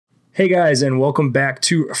Hey guys, and welcome back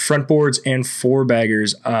to Frontboards and Four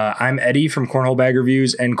Baggers. I'm Eddie from Cornhole Bag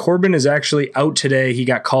Reviews, and Corbin is actually out today. He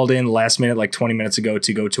got called in last minute, like 20 minutes ago,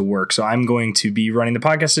 to go to work. So I'm going to be running the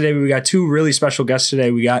podcast today. We got two really special guests today.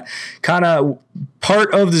 We got kind of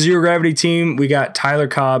part of the Zero Gravity team. We got Tyler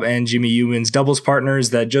Cobb and Jimmy Youmans, doubles partners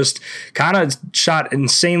that just kind of shot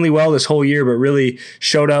insanely well this whole year, but really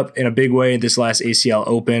showed up in a big way this last ACL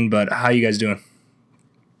Open. But how you guys doing?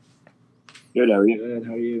 Good, how are you? Good,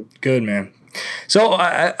 how are you? Good, man. So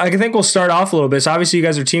I think we'll start off a little bit. So obviously you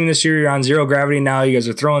guys are teaming this year. You're on Zero Gravity now. You guys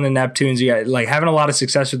are throwing the Neptunes. You got like having a lot of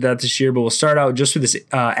success with that this year. But we'll start out just with this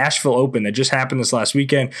Asheville Open that just happened this last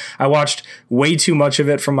weekend. I watched way too much of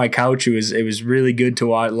it from my couch. It was really good to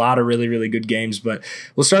watch. A lot of really, really good games. But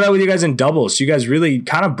we'll start out with you guys in doubles. So you guys really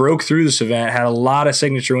kind of broke through this event, had a lot of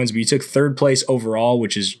signature wins, but you took third place overall,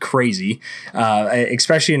 which is crazy,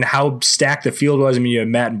 especially in how stacked the field was. I mean, you had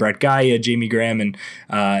Matt and Brett Guy, you had Jamie Graham and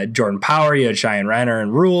Jordan Power, you had Cheyenne Renner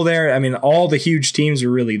and Rule there. I mean, all the huge teams were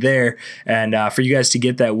really there. And for you guys to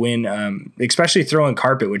get that win, especially throwing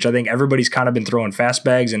carpet, which I think everybody's kind of been throwing fast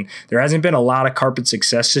bags, and there hasn't been a lot of carpet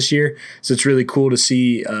success this year. So it's really cool to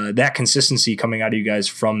see that consistency coming out of you guys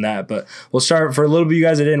from that. But we'll start for a little bit. You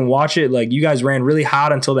guys that didn't watch it, like you guys ran really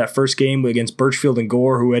hot until that first game against Birchfield and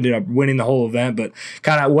Gore, who ended up winning the whole event. But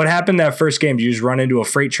kind of what happened that first game? Did you just run into a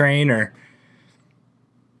freight train or?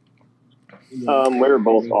 We were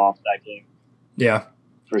both off that game. Yeah.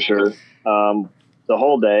 For sure. The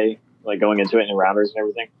whole day, like going into it in rounders and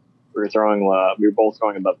everything, we were both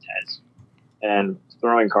throwing above 10s and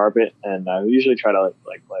throwing carpet. And we usually try to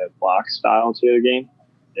like play a block style to the game.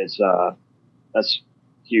 That's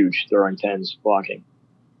huge, throwing 10s blocking.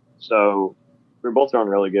 So we were both throwing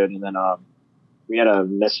really good. And then we had a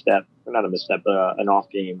misstep, or not a misstep, but an off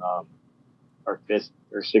game, our fifth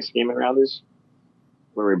or sixth game in rounders,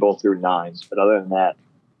 where we both threw 9s. But other than that,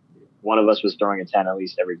 one of us was throwing a 10 at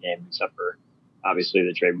least every game, except for obviously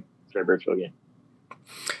the Trey Birchfield game.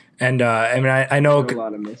 And I mean, I know a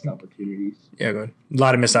lot of missed opportunities. Yeah, go ahead. A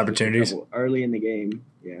lot of missed opportunities. Early in the game,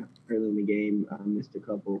 I missed a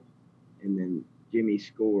couple, and then Jimmy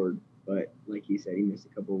scored. But like he said, he missed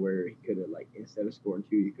a couple where he could have, like, instead of scoring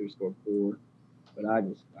 2, he could have scored 4. But I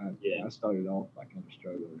started off by kind of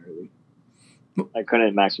struggling early. I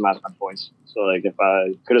couldn't maximize my points. So like if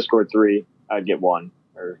I could have scored 3, I'd get 1.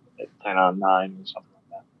 Or 10 on 9 or something like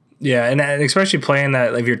that. Yeah, and especially playing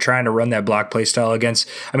that, if you're trying to run that block play style against,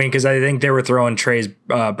 I mean, because I think they were throwing Trey's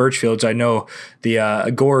Birchfields. I know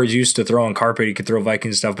the Gore is used to throwing carpet. He could throw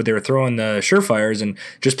Vikings stuff, but they were throwing the Surefires and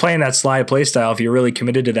just playing that slide play style. If you're really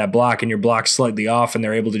committed to that block and your block's slightly off and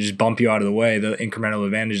they're able to just bump you out of the way, the incremental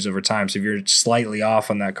advantages over time. So if you're slightly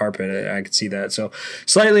off on that carpet, I could see that. So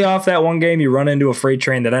slightly off that one game, you run into a freight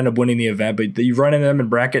train that ended up winning the event, but you run into them in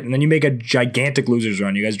bracket and then you make a gigantic losers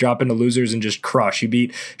run. You guys drop into losers and just crush. You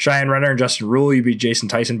beat Cheyenne Renner and Justin Rule. You beat Jason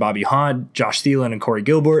Tyson, Bobby Hunt, Josh Thielen, and Corey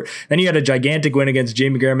Gilbert. Then you had a gigantic win against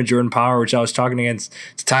Jamie Graham and Jordan Power, which I was talking against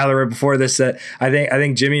to Tyler right before this. That I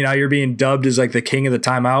think Jimmy, now you're being dubbed as like the king of the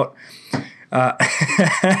timeout. But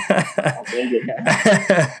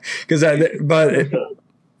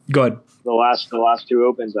go ahead. The last 2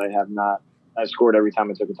 opens, I scored every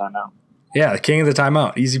time I took a timeout. Yeah, king of the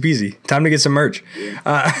timeout. Easy peasy. Time to get some merch.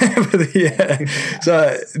 Yeah.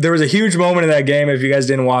 So there was a huge moment in that game, if you guys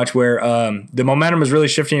didn't watch, where the momentum was really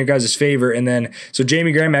shifting in your guys' favor. And then, so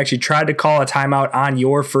Jamie Graham actually tried to call a timeout on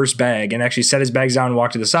your first bag and actually set his bags down and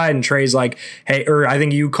walked to the side. And Trey's like, hey, or I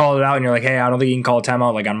think you called it out and you're like, hey, I don't think you can call a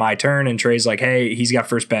timeout like on my turn. And Trey's like, hey, he's got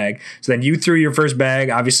first bag. So then you threw your first bag,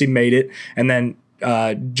 obviously made it. And then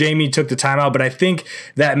Jamie took the timeout, but I think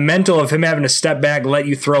that mental of him having to step back, let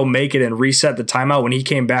you throw, make it, and reset the timeout when he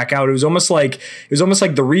came back out, it was almost like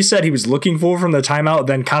the reset he was looking for from the timeout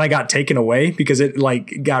then kind of got taken away because it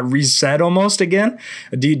like got reset almost again.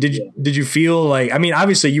 Did you feel like, I mean,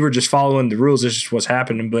 obviously you were just following the rules, this is just what's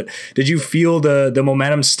happening, but did you feel the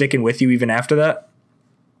momentum sticking with you even after that?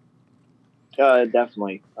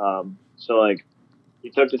 Definitely. So like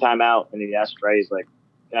he took the timeout and he asked Trey, he's like,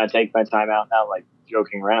 can I take my timeout now? Like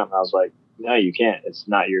joking around. And I was like, no, you can't. It's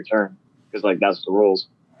not your turn. Because like, that's the rules.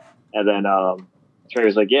 And then Trey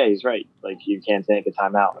was like, yeah, he's right. Like you can't take a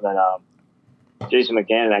timeout. And then Jason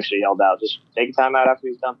McCann actually yelled out, just take a timeout after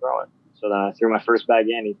he's done throwing. So then I threw my first bag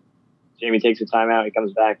in. Jamie takes a timeout. He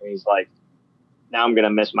comes back and he's like, now I'm going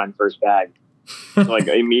to miss my first bag. So like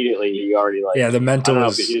immediately he already like, yeah, the mental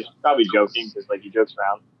was, he's probably joking because like he jokes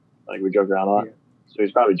around. Like we joke around a lot. Yeah. So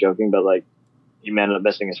he's probably joking, but like, he ended up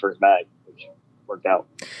missing his first bag, which worked out.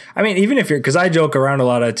 I mean, even if you're, because I joke around a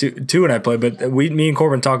lot too when I play, but me and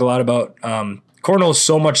Corbin talk a lot about Cornhole is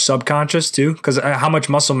so much subconscious too, because how much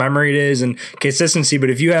muscle memory it is and consistency. But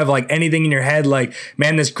if you have like anything in your head, like,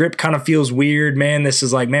 man, this grip kind of feels weird, man, this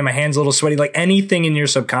is like, man, my hand's a little sweaty, like anything in your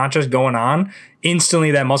subconscious going on, instantly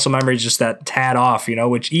that muscle memory is just that tad off, you know,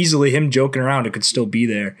 which easily him joking around, it could still be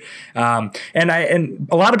there. And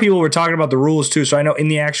a lot of people were talking about the rules too. So I know in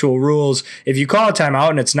the actual rules, if you call a timeout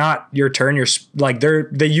and it's not your turn, you're like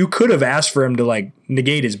you could have asked for him to like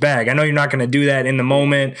negate his bag. I know you're not going to do that in the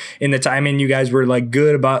moment, in the timing. You guys were like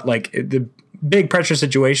good about like the big pressure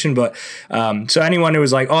situation, but so anyone who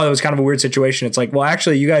was like, oh, that was kind of a weird situation, it's like, well,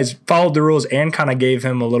 actually you guys followed the rules and kind of gave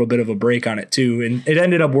him a little bit of a break on it too, and it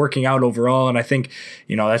ended up working out overall. And I think,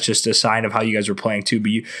 you know, that's just a sign of how you guys were playing too.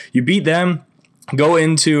 But you beat them, go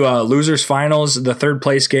into losers finals, the third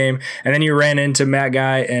place game, and then you ran into Matt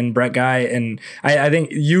Guy and Brett Guy, and I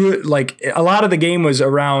think you, like, a lot of the game was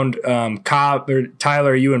around Cobb or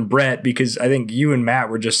Tyler, you and Brett, because I think you and Matt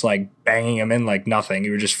were just like banging them in like nothing. You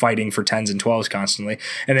were just fighting for 10s and 12s constantly,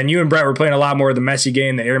 and then you and Brett were playing a lot more of the messy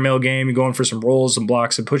game, the airmail game. You're going for some rolls, some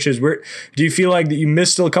blocks, and pushes. Where do you feel like that you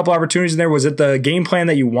missed still a couple opportunities in there? Was it the game plan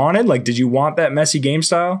that you wanted? Like, did you want that messy game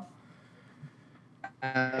style?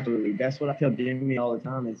 Absolutely. That's what I tell Jimmy all the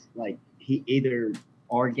time. Is like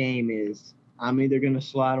our game is, I'm either going to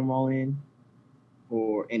slide them all in,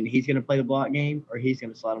 and he's going to play the block game, or he's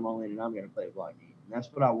going to slide them all in and I'm going to play the block game. And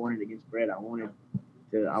that's what I wanted against Brett. I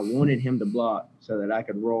wanted him to block so that I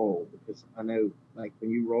could roll, because I know, like, when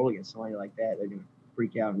you roll against somebody like that, they're going to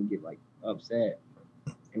freak out and get like upset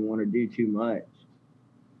and want to do too much.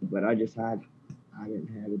 But I didn't have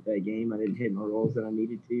it that game. I didn't hit my rolls that I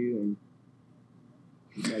needed to, and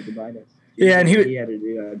he had to bite us. Yeah, and he had to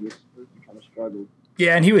do. I just kind of struggled.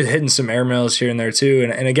 Yeah, and he was hitting some airmails here and there too.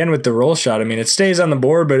 And again, with the roll shot, I mean, it stays on the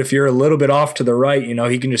board, but if you're a little bit off to the right, you know,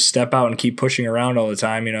 he can just step out and keep pushing around all the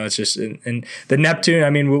time. You know, it's just, and the Neptune, I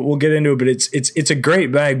mean, we'll get into it, but it's a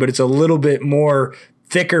great bag, but it's a little bit more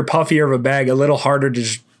thicker, puffier of a bag, a little harder to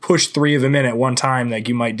just push 3 of them in at one time, like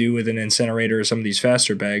you might do with an incinerator or some of these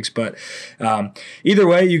faster bags. But either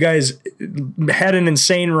way, you guys had an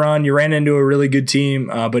insane run. You ran into a really good team,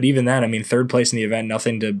 but even then, I mean, third place in the event,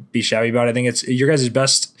 nothing to be shabby about. I think it's your guys'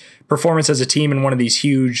 best performance as a team in one of these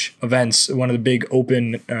huge events, one of the big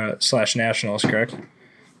open / nationals, correct?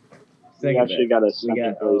 We actually got a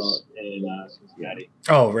second place in Cincinnati.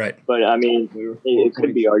 Oh, right. But I mean, it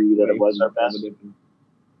could be argued that it was our best.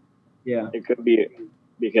 Yeah, it could be,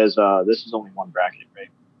 because this is only one bracket, right?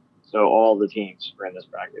 So all the teams were in this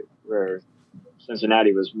bracket, where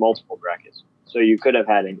Cincinnati was multiple brackets. So you could have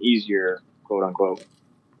had an easier, quote unquote,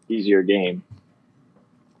 easier game.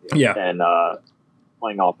 Yeah. Than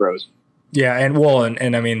playing all pros. Yeah,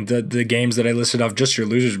 and I mean the games that I listed off, just your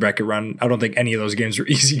losers bracket run, I don't think any of those games were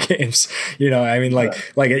easy games. You know, I mean, like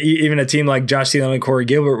even a team like Josh Thielen and Corey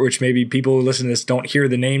Gilbert, which maybe people who listen to this don't hear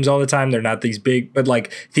the names all the time. They're not these big, but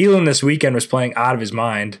like Thielen this weekend was playing out of his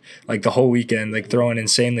mind, like the whole weekend, like throwing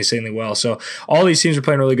insanely well. So all these teams are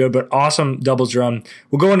playing really good, but awesome doubles run.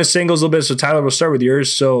 We'll go into singles a little bit. So Tyler, we'll start with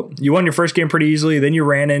yours. So you won your first game pretty easily. Then you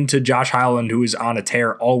ran into Josh Howland, who was on a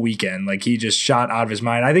tear all weekend. Like he just shot out of his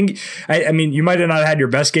mind. I mean, you might have not had your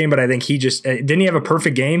best game, but I think he just didn't he have a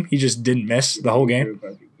perfect game? He just didn't miss the whole game.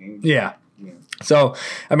 Yeah. So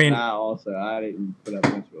I mean, I didn't put up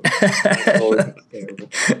much of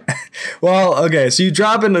it. Well, okay, so you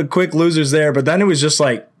drop into quick losers there, but then it was just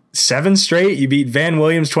like 7 straight. You beat Van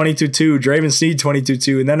Williams 22-2, Draven Sneed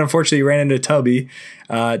 22-2, and then unfortunately you ran into Tubby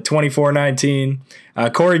 24-19.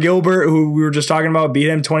 Corey Gilbert, who we were just talking about, beat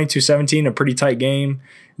him 22-17, a pretty tight game.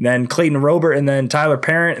 And then Clayton Robert, and then Tyler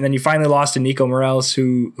Parent, and then you finally lost to Nico Morales,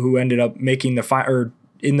 who ended up making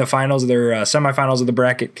in the finals of their semifinals of the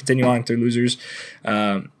bracket, continue on through losers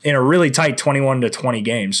in a really tight 21-20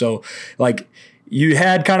 game. So like you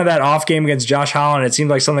had kind of that off game against Josh Holland. It seemed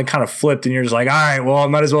like something kind of flipped, and you're just like, all right, well, I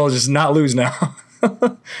might as well just not lose now.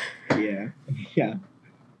 Yeah.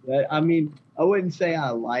 I mean, I wouldn't say I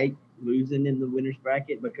like losing in the winners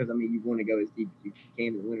bracket, because I mean you want to go as deep as you can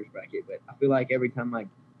in the winners bracket, but I feel like every time I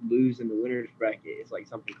lose in the winners bracket, it's like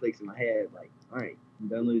something clicks in my head, like, all right, I'm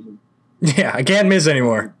done losing. Yeah, I can't miss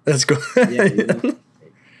anymore. That's cool. Yeah, I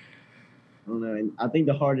don't know. And I think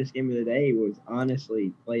the hardest game of the day was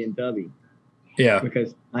honestly playing Tubby. Yeah.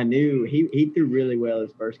 Because I knew he threw really well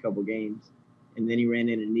his first couple games, and then he ran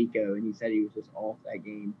into Nico, and he said he was just off that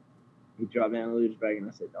game. He dropped down the losers bracket, and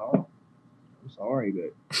I said, oh, I'm sorry,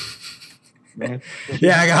 but man.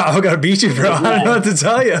 Yeah, I got to beat you, bro. I don't know what to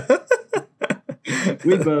tell you.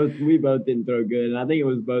 we both didn't throw good, and I think it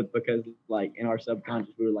was both because, like, in our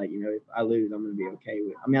subconscious, we were like, you know, if I lose, I'm gonna be okay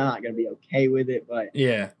with it. I mean, I'm not gonna be okay with it, but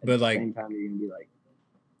yeah, but at like the same time, you're gonna be like,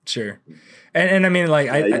 Sure. And I mean, like,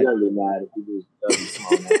 Yeah, you're gonna be mad if you lose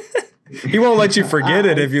to W. he won't let you forget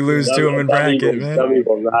it if you lose to him in bracket, man. W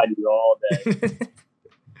will ride you all day.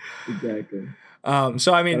 Exactly.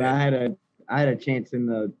 So I mean, but I had a chance in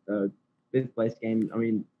the fifth place game. I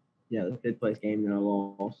mean, yeah, the fifth place game that I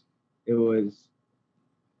lost. It was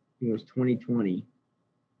 2020,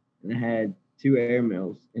 and I had 2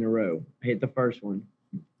 airmails in a row. I hit the first one,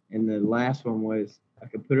 and the last one was I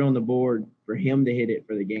could put it on the board for him to hit it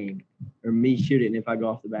for the game, or me shoot it. And if I go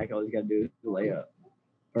off the back, all he's got to do is lay up.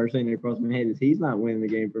 First thing that crossed my head is he's not winning the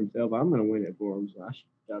game for himself. I'm going to win it for him. So I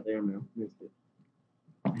shot the airmail, missed it.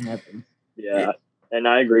 It happens. Yeah, and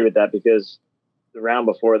I agree with that because the round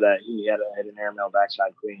before that, he had an airmail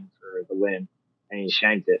backside queen for the win, and he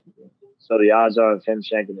shanked it. So the odds of him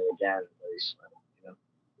shanking it again are very slim.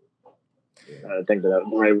 You know, I think that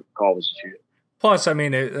the right call was to shoot it. Plus, I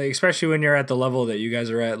mean, especially when you're at the level that you guys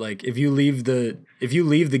are at, like if you leave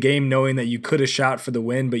the game knowing that you could have shot for the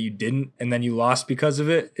win but you didn't, and then you lost because of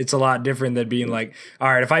it, it's a lot different than being like,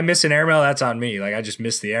 all right, if I miss an airmail, that's on me. Like I just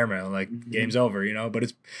missed the airmail, like game's over, you know. But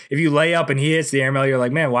it's if you lay up and he hits the airmail, you're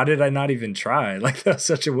like, man, why did I not even try? Like that's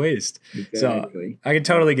such a waste. Exactly. So I can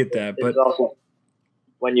totally get that. But it's also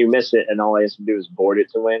when you miss it and all he has to do is board it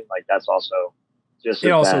to win, like that's also.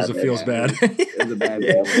 It also feels bad. It's a bad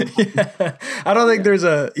yeah. I don't think there's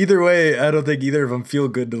either way. I don't think either of them feel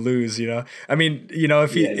good to lose. You know, I mean, you know,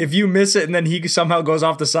 if you miss it and then he somehow goes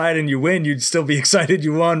off the side and you win, you'd still be excited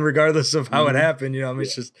you won regardless of how it happened. You know, I mean,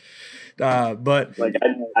 it's just. But like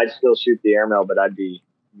I'd still shoot the airmail, but I'd be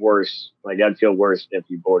worse. Like I'd feel worse if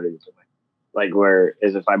you boarded it to win. Like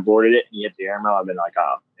whereas if I boarded it and you hit the airmail, I've been like,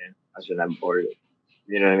 oh man, I shouldn't have boarded it.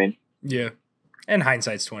 You know what I mean? Yeah. And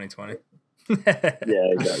hindsight's 20/20. Yeah,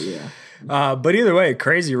 exactly. Yeah. But either way,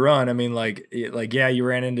 crazy run. I mean, yeah, you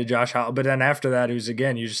ran into Josh Hall, but then after that, it was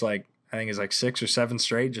again, you just like I think it's like 6 or 7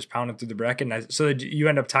 straight, just pounding through the bracket. And so you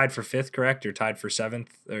end up tied for 5th, correct? Or tied for 7th,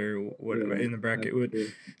 or what in the bracket?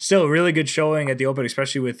 Still a really good showing at the Open,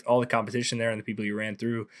 especially with all the competition there and the people you ran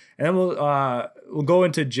through. And then we'll go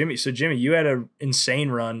into Jimmy. So Jimmy, you had an insane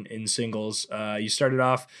run in singles. You started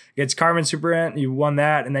off against Carmen Superant, you won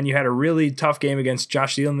that, and then you had a really tough game against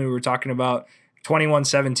Josh Thielen, who we were talking about.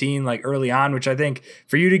 21-17 like early on, which I think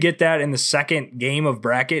for you to get that in the second game of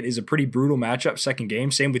bracket is a pretty brutal matchup. Second game,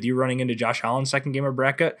 same with you running into Josh Holland second game of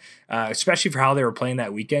bracket, especially for how they were playing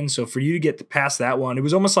that weekend. So for you to get past that one, it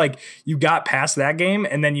was almost like you got past that game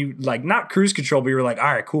and then you like not cruise control, but you were like,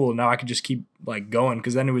 all right, cool, now I can just keep like going,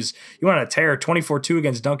 because then it was you went on a tear. 24-2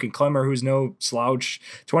 against Duncan Clemmer, who's no slouch.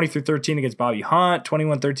 23-13 against Bobby Hunt.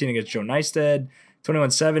 21-13 against Joe Neisted.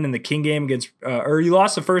 21-7 in the King game against, or you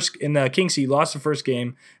lost the first in the King seat. You lost the first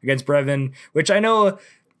game against Brevin, which I know,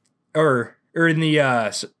 or in the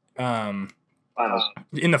Finals.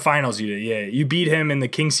 In the finals, you did. Yeah, you beat him in the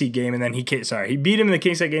King seat game, and then he beat him in the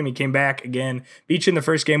King seat game. He came back again, beat you in the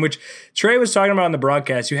first game, which Trey was talking about on the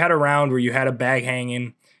broadcast. You had a round where you had a bag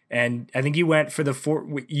hanging. And I think you went for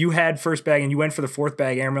you had first bag and you went for the 4th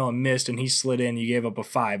bag airmail and missed, and he slid in. You gave up a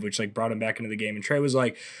 5, which like brought him back into the game. And Trey was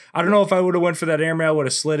like, I don't know if I would have went for that airmail, would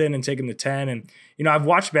have slid in and taken the 10. And, you know, I've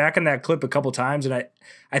watched back on that clip a couple times, and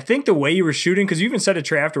I think the way you were shooting, because you even said to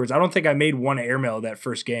Trey afterwards, I don't think I made one airmail that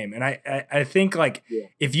first game. And I think like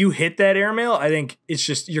if you hit that airmail, I think it's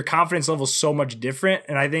just your confidence level is so much different.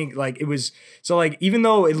 And I think like it was, so like even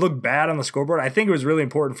though it looked bad on the scoreboard, I think it was really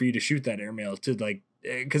important for you to shoot that airmail to like,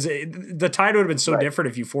 because the tide would have been so different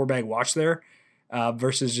if you 4-bag watch there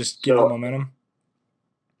versus just giving momentum.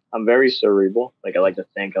 I'm very cerebral. Like I like to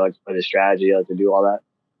think, I like to play the strategy, I like to do all that.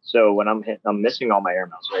 So when I'm missing all my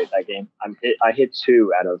airmails, right? That game, I hit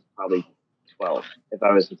 2 out of probably 12 if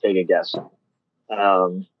I was to take a guess.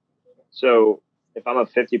 So if I'm a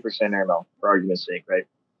 50% airmail, for argument's sake, right,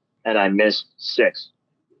 and I missed 6,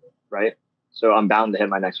 right? So I'm bound to hit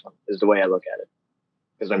my next one. Is the way I look at it.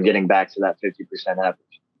 Because I'm getting back to that 50% average.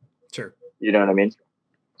 Sure. You know what I mean?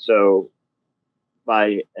 So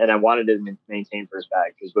and I wanted to maintain first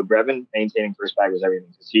bag, because with Brevin, maintaining first bag was everything.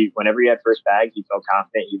 Because whenever he had first bag, he felt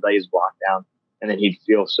confident. He'd lay his block down, and then he'd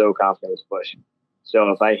feel so confident with his push.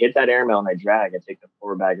 So if I hit that airmail and I drag, I take the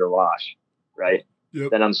 4-bagger wash, right?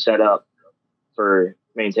 Yep. Then I'm set up for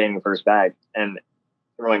maintaining the first bag. And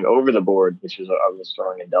throwing over the board, which is I was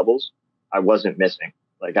throwing in doubles, I wasn't missing.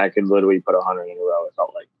 Like I could literally put 100 in a row, it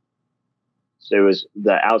felt like. So it was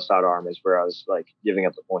the outside arm is where I was like giving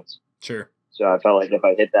up the points. Sure. So I felt like if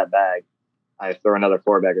I hit that bag, I throw another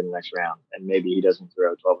 4-bagger in the next round, and maybe he doesn't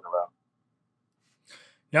throw 12 in a row.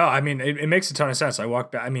 No, I mean, it makes a ton of sense. I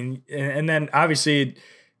walked back. I mean, and then obviously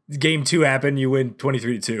game 2 happened, you win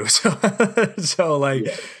 23-2. So like,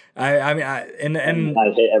 yeah. I mean, and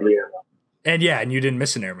I hit every airmail. And and you didn't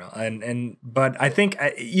miss an airmail. But I think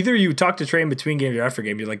either you talked to Trey in between games or after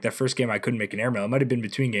game. You're like, that first game I couldn't make an airmail. It might have been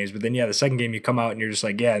between games, but then the second game you come out and you're just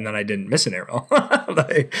like, yeah, and then I didn't miss an airmail.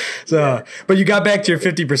 But you got back to your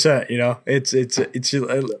 50%. You know, it's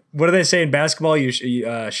what do they say in basketball? You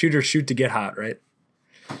shooters shoot to get hot, right?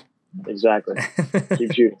 Exactly.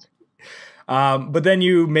 Keep shooting. But then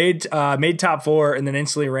you made top 4 and then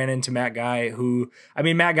instantly ran into Matt Guy, who, I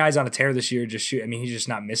mean, Matt Guy's on a tear this year. He's just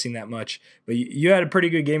not missing that much. But you had a pretty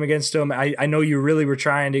good game against him. I know you really were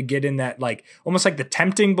trying to get in that, like, almost like the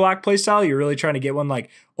tempting block play style. You're really trying to get one, like,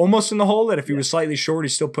 almost in the hole, that if he was slightly short,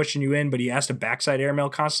 he's still pushing you in, but he has to backside airmail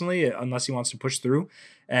constantly unless he wants to push through.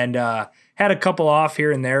 And had a couple off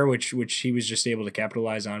here and there, which he was just able to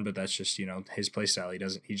capitalize on. But that's just, his play style.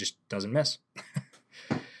 He just doesn't miss.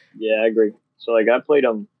 Yeah, I agree. So, like, I played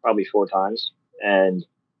him probably 4 times, and,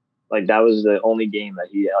 like, that was the only game that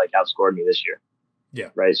he, like, outscored me this year. Yeah.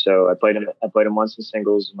 Right? So, I played him once in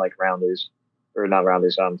singles and, like, rounders, or not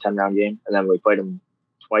rounders, 10-round game, and then we played him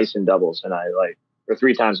twice in doubles, and or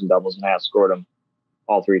 3 times in doubles, and I outscored him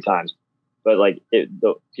all 3 times. But, like,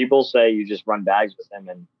 people say you just run bags with him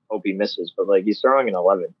and hope he misses, but, like, he's throwing an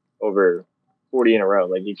 11 over 40 in a row.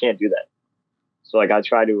 Like, you can't do that. So, like, I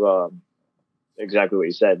try to exactly what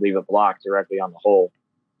you said, leave a block directly on the hole,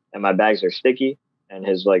 and my bags are sticky, and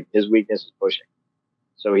his weakness is pushing.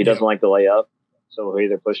 So he doesn't like to lay up, so he'll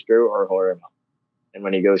either push through or hold him up. And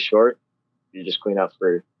when he goes short, you just clean up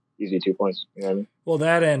for easy 2 points. You know what I mean? Well,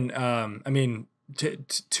 that and I mean,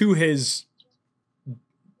 to his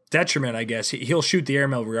detriment, I guess, he'll shoot the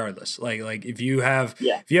airmail regardless. Like if you have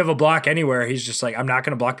a block anywhere, he's just like, I'm not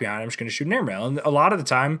going to block behind. I'm just going to shoot an airmail. And a lot of the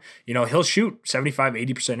time, he'll shoot 75, 80%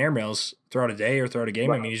 airmails throughout a day or throughout a game.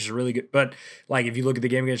 Right. I mean, he's just really good. But like, if you look at the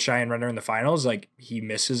game against Cheyenne Runner in the finals, like, he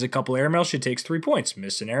misses a couple airmails, she takes 3 points.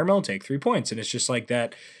 Miss an airmail, take 3 points. And it's just like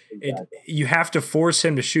that. Exactly. You have to force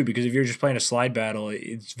him to shoot, because if you're just playing a slide battle,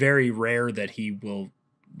 it's very rare that he will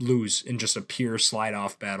lose in just a pure slide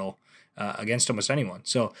off battle against almost anyone.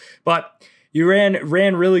 So, but you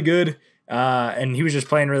ran really good, and he was just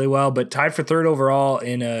playing really well, but tied for 3rd overall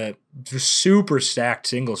in a super stacked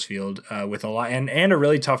singles field with a lot and a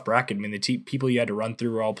really tough bracket. I mean, the people you had to run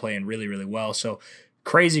through were all playing really, really well. So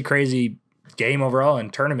crazy game overall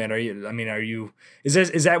and tournament. Are you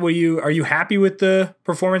happy with the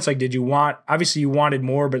performance? Like, obviously you wanted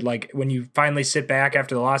more, but like, when you finally sit back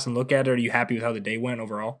after the loss and look at it, are you happy with how the day went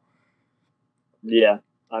overall? Yeah.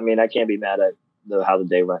 I mean, I can't be mad at how the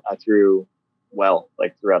day went. I threw well,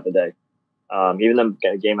 like, throughout the day. Even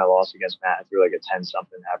the game I lost against Matt, I threw like a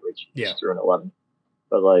 10-something average. He just threw an 11.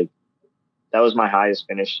 But, like, that was my highest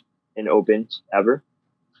finish in Opens ever.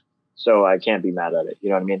 So I can't be mad at it.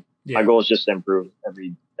 You know what I mean? Yeah. My goal is just to improve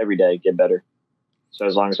every day, get better. So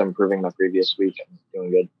as long as I'm improving my previous week, I'm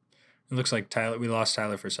doing good. It looks like we lost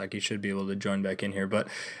Tyler for a sec. He should be able to join back in here. But,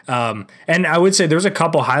 and I would say there's a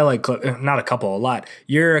couple highlight clips, not a couple, a lot.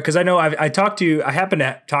 Because I know I talked to you, I happened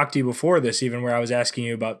to talk to you before this, even, where I was asking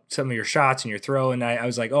you about some of your shots and your throw. And I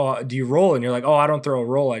was like, oh, do you roll? And you're like, oh, I don't throw a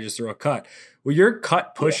roll. I just throw a cut. Well, your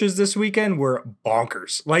cut pushes this weekend were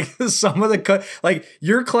bonkers. Like, some of the cut, like,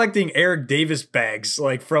 you're collecting Eric Davis bags,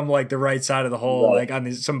 like, from like the right side of the hole, like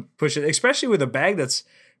on some pushes, especially with a bag that's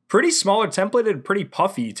pretty smaller templated, pretty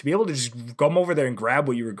puffy, to be able to just come over there and grab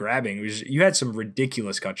what you were grabbing. You had some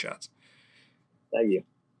ridiculous cut shots. Thank you.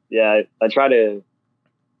 Yeah, I try to.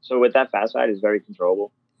 So with that fast side, it's very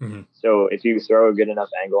controllable. Mm-hmm. So if you throw a good enough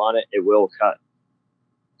angle on it, it will cut.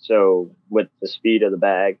 So with the speed of the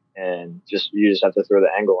bag, and you just have to throw the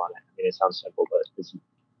angle on it. I mean, it sounds simple, but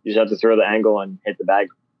you just have to throw the angle and hit the bag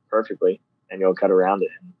perfectly, and you'll cut around it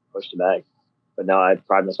and push the bag. But no, I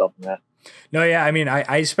pride myself in that. No, yeah, I mean,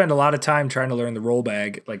 I spent a lot of time trying to learn the roll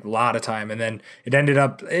bag, like a lot of time, and then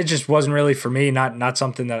it just wasn't really for me, not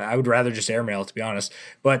something that I would rather just airmail, to be honest.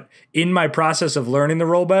 But in my process of learning the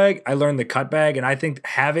roll bag, I learned the cut bag, and I think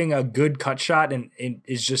having a good cut shot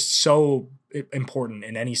is just so important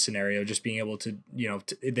in any scenario, just being able to,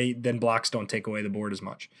 then blocks don't take away the board as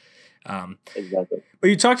much. Exactly. But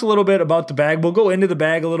you talked a little bit about the bag. We'll go into the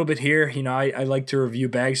bag a little bit here. I like to review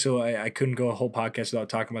bags, so I couldn't go a whole podcast without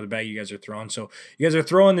talking about the bag you guys are throwing. So you guys are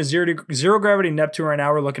throwing the zero gravity Neptune right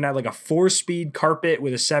now. We're looking at like a 4-speed carpet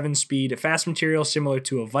with a 7-speed, a fast material similar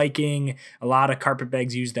to a Viking. A lot of carpet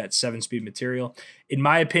bags use that 7-speed material. In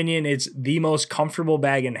my opinion, it's the most comfortable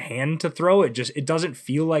bag in hand to throw. It doesn't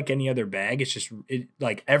feel like any other bag. It's just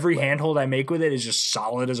like every handhold I make with it is just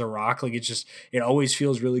solid as a rock. Like it always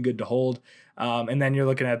feels really good to hold. And then you're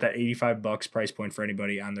looking at that $85 price point for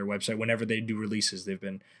anybody on their website whenever they do releases. They've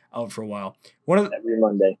been out for a while. Every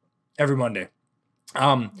Monday. Every Monday.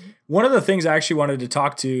 One of the things I actually wanted to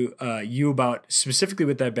talk to you about specifically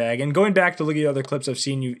with that bag, and going back to look at other clips I've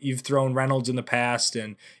seen, you've thrown Reynolds in the past,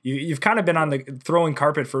 and you've kind of been on the throwing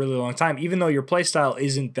carpet for a really long time. Even though your play style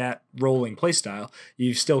isn't that rolling play style,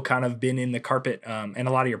 you've still kind of been in the carpet, and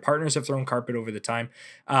a lot of your partners have thrown carpet over the time.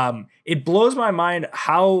 It blows my mind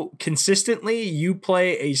how consistently you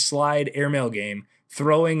play a slide airmail game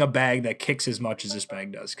throwing a bag that kicks as much as this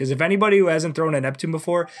bag does. Because if anybody who hasn't thrown a Neptune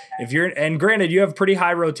before, and granted, you have pretty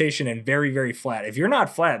high rotation and very, very flat. If you're not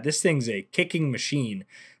flat, this thing's a kicking machine.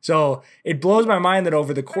 So it blows my mind that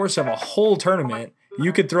over the course of a whole tournament,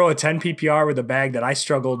 you could throw a 10 PPR with a bag that I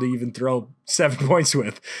struggled to even throw 7 points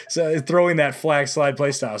with. So throwing that flag slide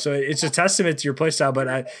play style. So it's a testament to your play style.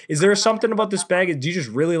 But is there something about this bag? Do you just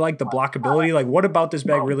really like the blockability? Like, what about this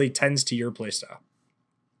bag really tends to your play style?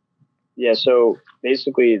 Yeah, so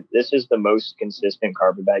basically, this is the most consistent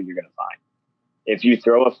carpet bag you're going to find. If you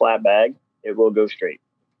throw a flat bag, it will go straight.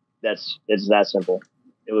 It's that simple.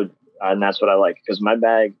 It would, and that's what I like, because my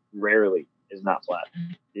bag rarely is not flat.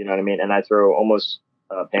 You know what I mean? And I throw almost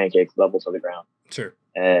pancakes level to the ground. Sure.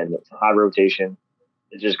 And high rotation,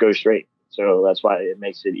 it just goes straight. So that's why it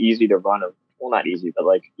makes it easy to run. Well, not easy, but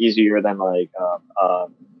like easier than like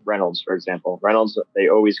Reynolds, for example. Reynolds, they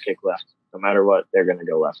always kick left. No matter what, they're going to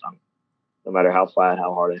go left on me. No matter how flat,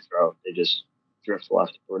 how hard I throw, they just drift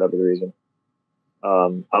left for whatever reason.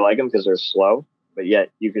 I like them because they're slow, but yet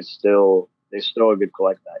they're still a good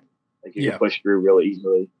collect bag. Like you can push through really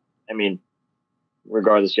easily. I mean,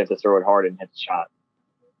 regardless, you have to throw it hard and hit the shot.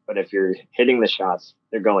 But if you're hitting the shots,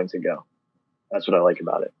 they're going to go. That's what I like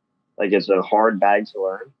about it. Like it's a hard bag to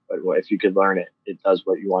learn, but if you could learn it, it does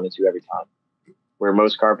what you want it to every time. Where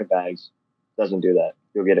most carpet bags doesn't do that.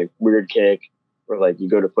 You'll get a weird kick. Or like you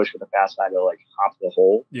go to push with a fast side to like hop the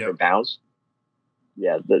hole or bounce.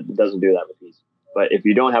 Yeah, that doesn't do that with these. But if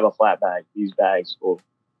you don't have a flat bag, these bags will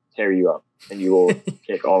tear you up and you will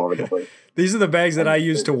kick all over the place. These are the bags that I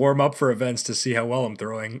use to warm up for events to see how well I'm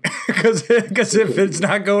throwing. Because if it's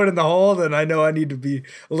not going in the hole, then I know I need to be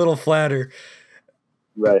a little flatter.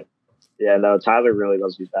 Right. Yeah, no, Tyler really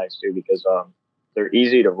loves these bags too because they're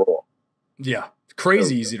easy to roll. Yeah,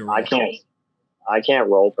 crazy easy to roll. I can't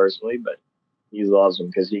roll personally, but he loves them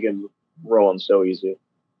because he can roll them so easy.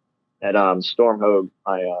 At Storm Hogue,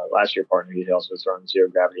 my last year partner, he's also throwing zero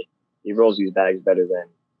gravity. He rolls these bags better than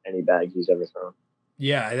any bag he's ever thrown.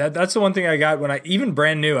 Yeah, that's the one thing I got when even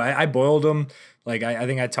brand new. I boiled them. Like I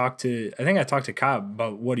think I talked to Cobb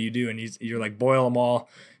about what do you do, and you're like boil them all.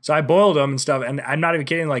 So I boiled them and stuff, and I'm not even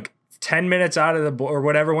kidding. Like 10 minutes out of the or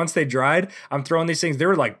whatever, once they dried, I'm throwing these things. They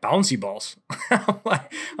were like bouncy balls.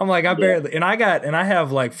 I'm like, I barely, and I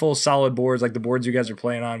have like full solid boards, like the boards you guys are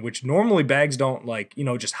playing on, which normally bags don't like,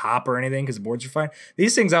 just hop or anything because the boards are fine.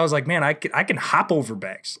 These things, I was like, man, I can hop over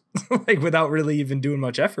bags like without really even doing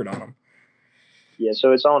much effort on them. Yeah,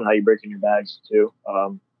 so it's all on how you break in your bags too.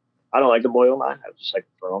 I don't like to boil mine. I just like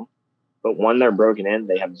to throw them. But when they're broken in,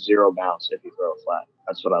 they have zero bounce if you throw it flat.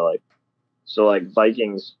 That's what I like. So like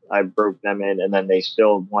Vikings, I broke them in and then they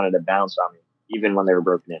still wanted to bounce on me, even when they were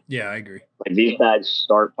broken in. Yeah, I agree. Like these bags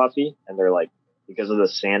start puffy and they're like, because of the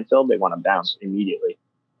sand fill, they want to bounce immediately.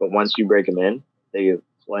 But once you break them in, they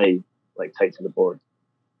play like tight to the board.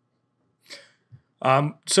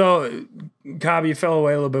 So Cobb, you fell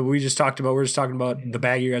away a little bit. We're just talking about the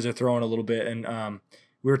bag you guys are throwing a little bit. And,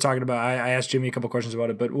 we were talking about, I asked Jimmy a couple questions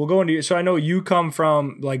about it, but we'll go into, so I know you come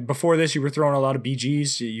from, like before this, you were throwing a lot of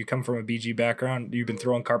BGs. You come from a BG background. You've been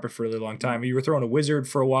throwing carpet for a really long time. You were throwing a Wizard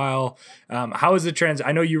for a while. How is the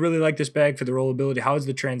I know you really like this bag for the rollability. How has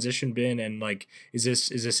the transition been? And like, is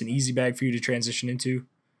this an easy bag for you to transition into?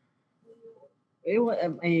 It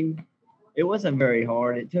wasn't very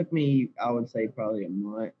hard. It took me, I would say, probably a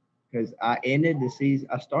month. Because I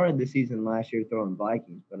started the season last year throwing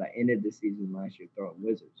Vikings, but I ended the season last year throwing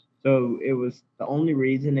Wizards. So it was the only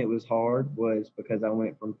reason it was hard was because I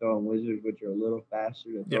went from throwing Wizards, which are a little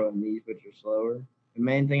faster, to throwing these, which are slower. The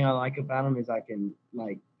main thing I like about them is I can,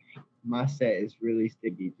 like, my set is really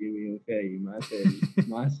sticky. Jimmy will tell you,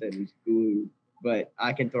 my set is glued. But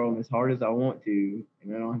I can throw them as hard as I want to,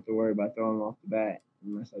 and I don't have to worry about throwing them off the bat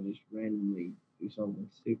unless I just randomly do something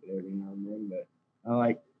stupid every now and then. But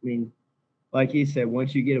like he said,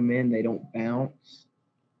 once you get them in, they don't bounce.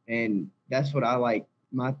 And that's what I like.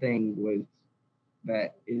 My thing was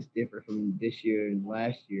that is different from this year and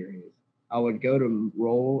last year is I would go to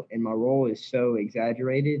roll, and my roll is so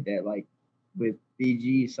exaggerated that, like, with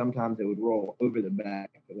BG, sometimes it would roll over the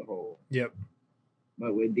back of the hole. Yep.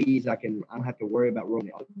 But with these, I don't have to worry about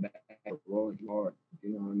rolling off the back or rolling hard.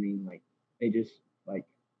 You know what I mean? Like, they just, like,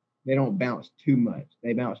 they don't bounce too much.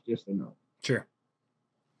 They bounce just enough. Sure.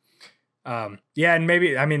 Yeah, and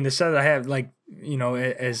maybe I mean the set I have, like, you know,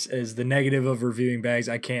 as the negative of reviewing bags,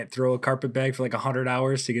 I can't throw a carpet bag for like 100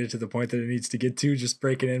 hours to get it to the point that it needs to get to, just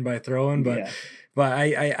breaking in by throwing. But Yeah. but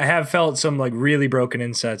I have felt some like really broken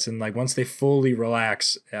insets, and like once they fully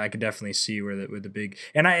relax, I could definitely see where with the big,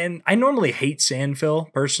 and I normally hate sand fill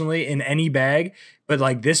personally in any bag, but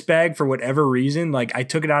like this bag, for whatever reason, like I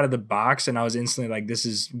took it out of the box and I was instantly like, this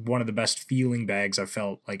is one of the best feeling bags I've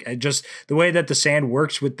felt. Like it just the way that the sand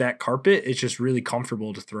works with that carpet, it's just really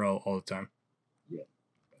comfortable to throw all the time. Yeah.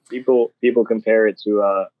 People compare it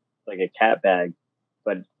to like a cat bag,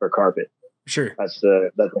 but for carpet. Sure. That's the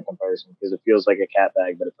comparison, because it feels like a cat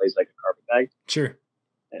bag, but it plays like a carpet bag. Sure.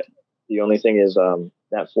 Yeah. The only thing is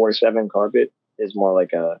that 4.7 carpet is more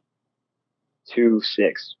like a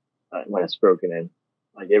 2.6 when it's broken in.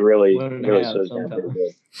 Like it really slows down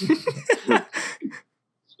pretty good.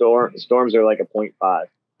 Storms are like a 0.5.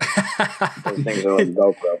 Those things are like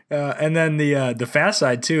GoPro. And then the fast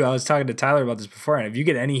side too. I was talking to Tyler about this before, and if you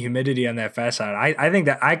get any humidity on that fast side, I think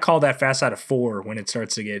that I call that fast side a 4 when it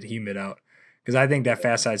starts to get humid out, because I think that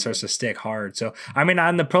fast side starts to stick hard. So I mean,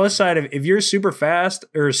 on the pro side, if you're super fast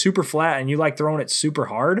or super flat and you like throwing it super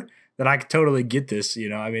hard, then I could totally get this. You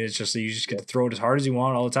know, I mean, it's just you just get to throw it as hard as you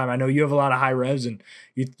want all the time. I know you have a lot of high revs, and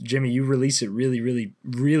Jimmy, you release it really, really,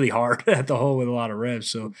 really hard at the hole with a lot of revs.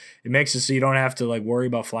 So it makes it so you don't have to like worry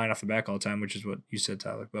about flying off the back all the time, which is what you said,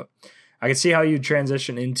 Tyler. But I can see how you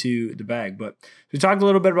transition into the bag. But we talked a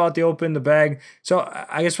little bit about the open, the bag. So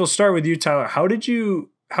I guess we'll start with you, Tyler. How'd you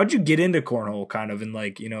get into cornhole, kind of? And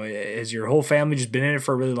like, you know, has your whole family just been in it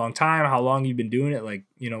for a really long time? How long you been doing it? Like,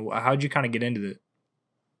 you know, how'd you kind of get into it?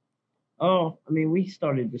 Oh, I mean, we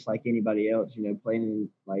started just like anybody else, you know, playing in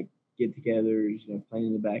like get-togethers, you know, playing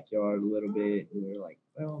in the backyard a little bit, and we were like,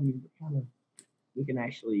 well, I mean, we can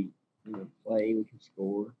actually, you know, play, we can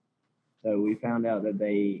score. So we found out that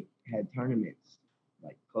they had tournaments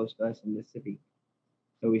like close to us in Mississippi.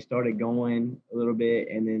 So we started going a little bit,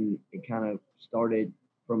 and then it kind of started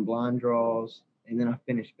from blind draws, and then I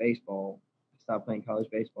finished baseball. I stopped playing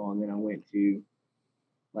college baseball, and then I went to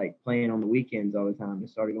like playing on the weekends all the time, and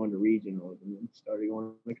started going to regionals, and then started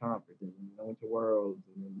going to the conference, and then I went to worlds,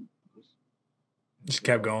 and then just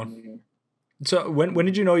kept going. So when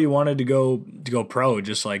did you know you wanted to go pro?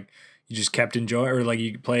 Just like you just kept enjoying, or like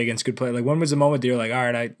you play against good players? Like when was the moment that you're like, all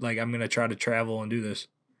right, I'm gonna try to travel and do this?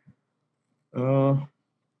 I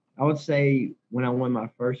would say when I won my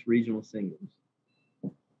first regional singles.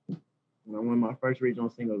 When I won my first regional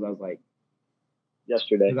singles, I was like,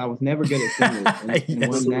 yesterday. Because I was never good at singles. And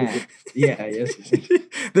won that. Yeah, yesterday.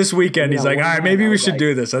 This weekend, he's like, all right, maybe we should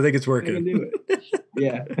do this. I think it's working. I can do it.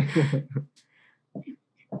 Yeah.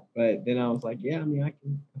 But then I was like, yeah, I mean, I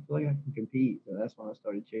feel like I can compete. So that's when I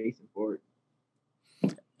started chasing for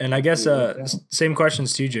it. And I guess same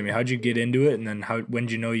questions to you, Jimmy. How'd you get into it? And then when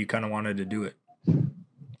did you know you kind of wanted to do it?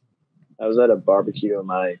 I was at a barbecue and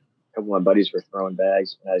a couple of my buddies were throwing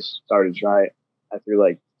bags, and I started to try it. I threw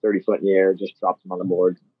like 30 foot in the air, just dropped them on the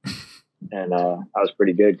board. And I was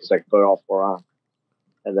pretty good because I could put all 4 on.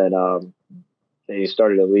 And then they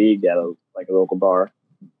started a league at a local bar.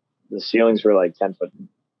 The ceilings were like 10 foot.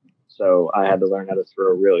 So I had to learn how to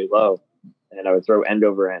throw really low. And I would throw end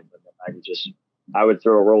over end. And I would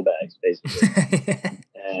throw roll bags basically.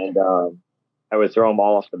 And I would throw them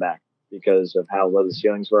all off the back because of how low the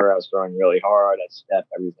ceilings were. I was throwing really hard. I'd step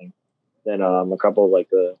everything. Then a couple of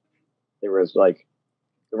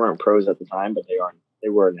they weren't pros at the time, but they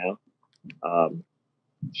were now.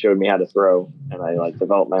 Showed me how to throw, and I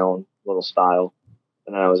developed my own little style.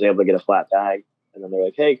 And then I was able to get a flat bag. And then they're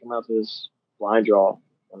like, "Hey, come out to this blind draw."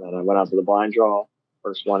 And then I went out to the blind draw,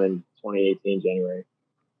 first one in 2018 January.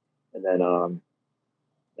 And then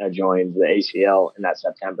I joined the ACL in that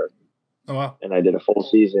September. Oh wow! And I did a full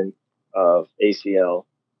season of ACL,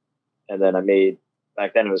 and then I made,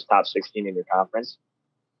 back then it was top 16 in your conference,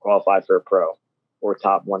 qualified for a pro, or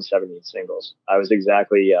top 170 in singles. I was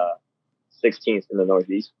exactly 16th in the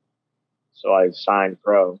Northeast. So I signed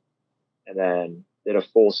pro, and then did a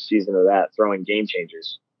full season of that, throwing game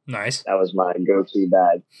changers. Nice. That was my go-to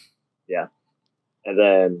bag. Yeah. And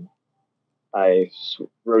then I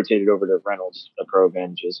rotated over to Reynolds, the pro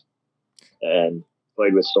advantages, and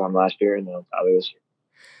played with Storm last year, and then Tyler this year.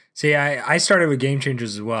 See, I started with game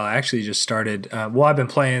changers as well. I actually just started, I've been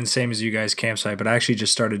playing same as you guys campsite, but I actually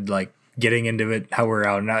just started getting into it how we're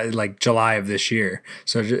out July of this year.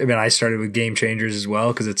 So I mean, I started with game changers as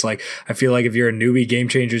well, because it's I feel like if you're a newbie, game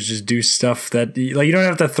changers just do stuff that you don't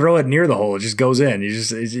have to throw it near the hole; it just goes in.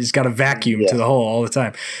 It's got a vacuum to the hole all the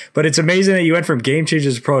time. But it's amazing that you went from game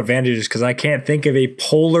changers to pro advantages, because I can't think of a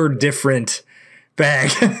polar different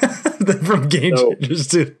bag from Game Changers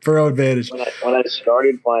to Pro Advantage. When I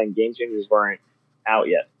started playing, Game Changers weren't out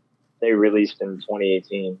yet. They released in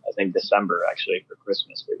 2018, I think December actually, for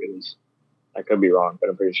Christmas they released. I could be wrong, but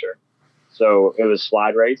I'm pretty sure. So it was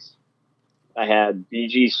slide rates. I had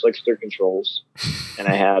BG Slickster controls, and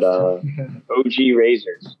I had OG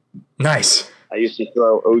razors. Nice. I used to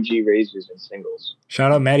throw OG razors in singles.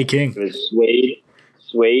 Shout out Matty King. It was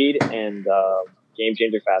suede, and Game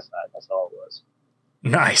Changer fast side. That's all it was.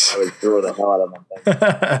 Nice. I would throw the hell out of them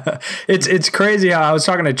things. It's crazy how I was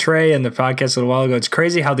talking to Trey in the podcast a little while ago. It's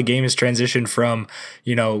crazy how the game has transitioned from,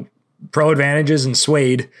 Pro Advantages and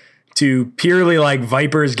suede to purely like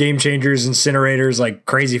Vipers, Game Changers, Incinerators, like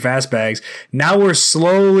crazy fast bags. Now we're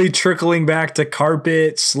slowly trickling back to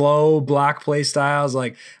carpet, slow block play styles.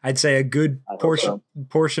 Like I'd say a good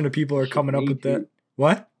portion of people are coming up with that.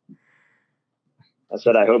 What? I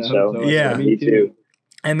said I hope so. Yeah, me too.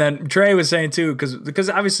 And then Trey was saying too, because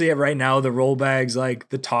obviously right now the roll bags, like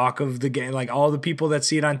the talk of the game, like all the people that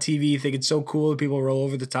see it on TV think it's so cool that people roll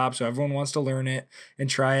over the top, so everyone wants to learn it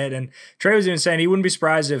and try it. And Trey was even saying he wouldn't be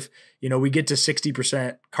surprised if we get to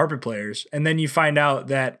 60% carpet players, and then you find out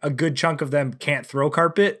that a good chunk of them can't throw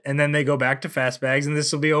carpet, and then they go back to fast bags, and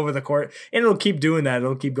this will be over the court, and it'll keep doing that.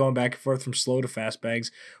 It'll keep going back and forth from slow to fast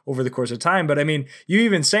bags over the course of time. But I mean, you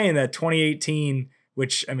even saying that 2018.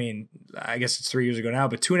 Which, I mean, I guess it's 3 years ago now,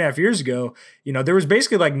 but 2.5 years ago, there was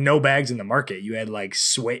basically like no bags in the market. You had like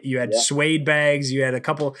suede bags, you had a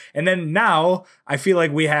couple. And then now I feel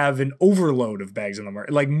like we have an overload of bags in the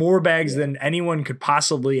market, like more bags than anyone could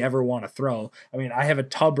possibly ever want to throw. I mean, I have a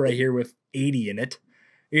tub right here with 80 in it.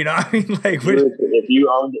 I mean, like if you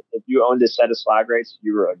owned a set of slide rates,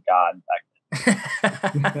 you were a god back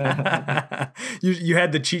then. you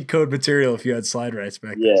had the cheat code material if you had slide rates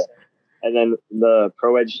back then. Yeah. And then the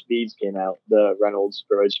Pro Edge Speeds came out, the Reynolds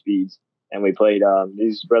Pro Edge Speeds, and we played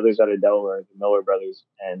these brothers out of Delaware, the Miller brothers,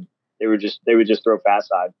 and they would just throw fast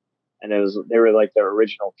side, and they were like the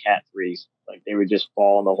original Cat 3s, like they would just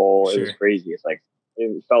fall in the hole. Sure. It was crazy. It's like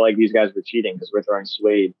it felt like these guys were cheating because we're throwing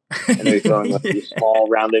suede and they're throwing like these small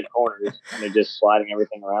rounded corners and they're just sliding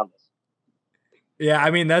everything around us. Yeah,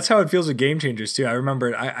 I mean, that's how it feels with Game Changers, too. I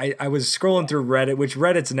remember I was scrolling through Reddit, which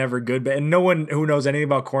Reddit's never good, and no one who knows anything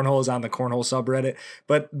about Cornhole is on the Cornhole subreddit.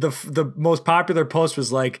 But the most popular post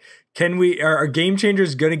was like, are Game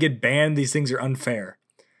Changers going to get banned? These things are unfair.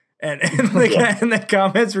 And the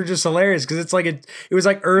comments were just hilarious because it's like it was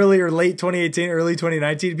like early or late 2018, early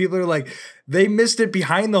 2019. People are like, they missed it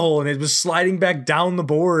behind the hole and it was sliding back down the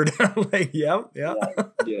board. I'm like, yeah. Now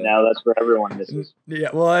that's where everyone misses. Yeah,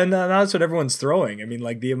 well, and now that's what everyone's throwing. I mean,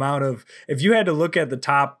 like the amount of, if you had to look at the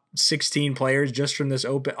top 16 players just from this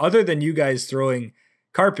open, other than you guys throwing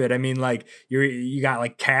carpet, I mean, like you got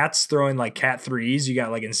like Cats throwing like Cat 3s, you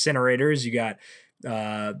got like Incinerators, you got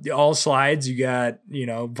all slides, you got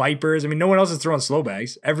Vipers. I mean, no one else is throwing slow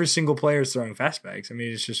bags. Every single player is throwing fast bags. I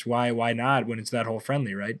mean, it's just why not when it's that hole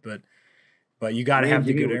friendly, right? But you got to have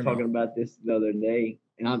the good air. We were talking about this the other day,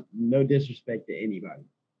 and I'm no disrespect to anybody,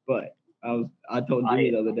 but I told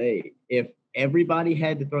Jimmy the other day, if everybody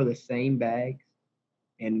had to throw the same bags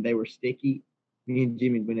and they were sticky, me and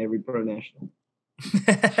Jimmy would win every pro national.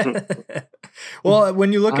 Well,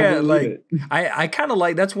 when you look at like, I kind of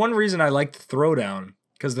like, that's one reason I like the throwdown,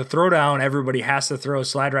 because the throwdown, everybody has to throw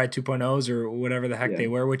slide ride 2.0s or whatever the heck they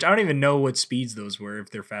were, which I don't even know what speeds those were,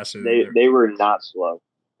 if they're faster. They were not slow.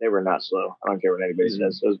 They were not slow. I don't care what anybody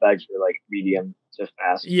says. Those bags were like medium to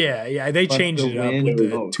fast. Yeah. They changed it up with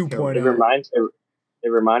the 2.0. It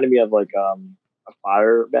reminded me of like a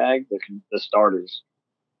fire bag, the starters.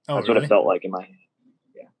 That's what it felt like in my hand.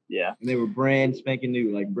 Yeah. And they were brand spanking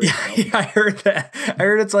new, like bricks. Yeah, I heard that. I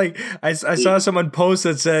heard it's like, I saw someone post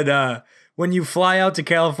that said, when you fly out to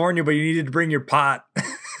California, but you needed to bring your pot.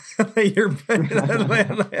 Like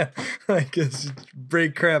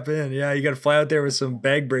break crap in. Yeah, you got to fly out there with some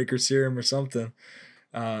bag breaker serum or something.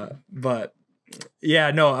 But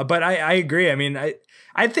yeah, no, but I agree. I mean,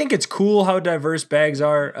 I think it's cool how diverse bags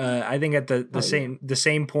are. I think at the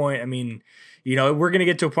same point, I mean, we're going to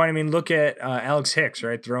get to a point. I mean, look at Alex Hicks,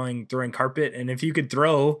 right? Throwing carpet. And if you could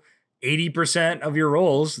throw 80% of your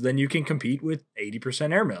rolls, then you can compete with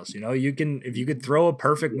 80% air mails. If you could throw a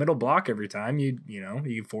perfect middle block every time,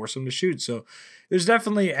 you force them to shoot. So there's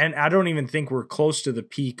definitely, and I don't even think we're close to the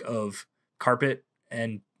peak of carpet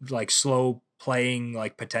and like slow playing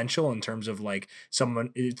like potential in terms of like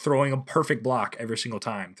someone throwing a perfect block every single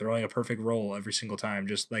time, throwing a perfect roll every single time,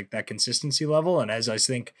 just like that consistency level. And as I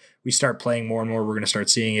think we start playing more and more, we're going to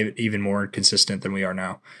start seeing it even more consistent than we are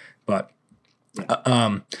now. But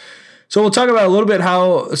So we'll talk about a little bit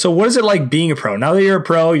so what is it like being a pro? Now that you're a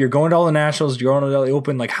pro, you're going to all the nationals, you're going to all the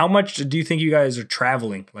open, like how much do you think you guys are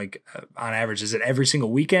traveling? Like on average, is it every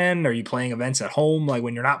single weekend? Are you playing events at home? Like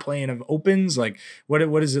when you're not playing of opens, like what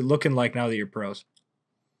is it looking like now that you're pros?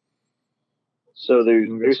 So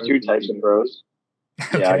there's two types of pros.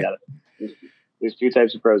 Okay. Yeah, I got it. There's two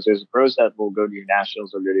types of pros. There's the pros that will go to your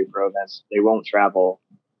nationals or go to your pro events. They won't travel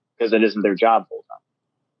because it isn't their job full time.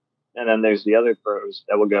 And then there's the other pros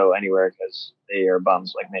that will go anywhere because they are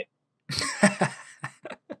bums like me.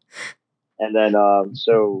 And then,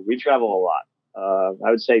 so we travel a lot. I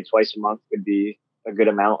would say twice a month would be a good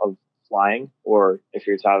amount of flying. Or if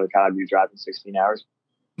you're Tyler Cobb, you're driving 16 hours.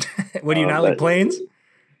 What do you not like planes?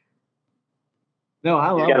 No,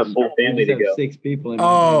 I love got a full family to go. 6 people in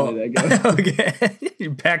my family that go. Okay.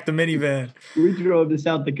 You packed the minivan. We drove to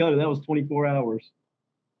South Dakota. That was 24 hours.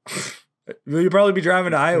 Will you probably be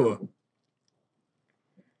driving to Iowa?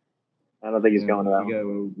 I don't think he's going to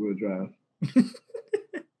that. We'll drive.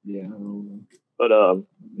 Yeah. But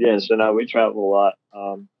yeah. So now we travel a lot.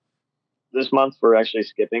 This month we're actually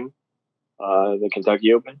skipping the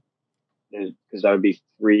Kentucky Open because that would be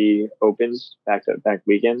 3 opens back-to-back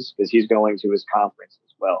weekends because he's going to his conference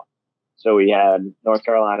as well. So we had North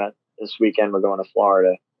Carolina this weekend. We're going to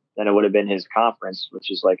Florida. Then it would have been his conference, which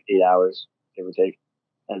is like 8 hours, give or take.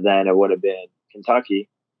 And then it would have been Kentucky.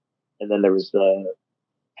 And then there was the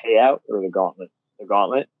payout or the gauntlet. The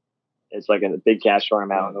gauntlet. It's like a big cash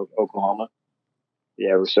tournament in Oklahoma.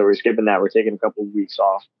 Yeah, so we're skipping that. We're taking a couple of weeks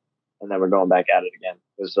off, and then we're going back at it again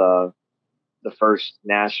because the first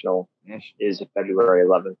national is February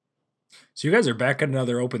 11th. So you guys are back at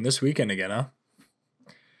another open this weekend again, huh?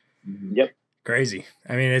 Yep. Crazy.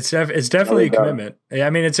 I mean, it's definitely a commitment.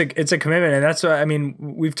 I mean, it's a commitment, and that's what I mean.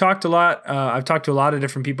 We've talked a lot. I've talked to a lot of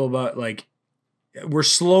different people about like we're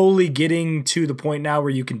slowly getting to the point now where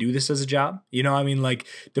you can do this as a job. You know, I mean, like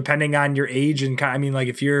depending on your age and I mean, like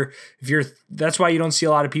if you're, that's why you don't see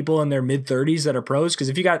a lot of people in their mid 30s that are pros. Cause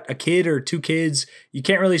if you got a kid or 2 kids, you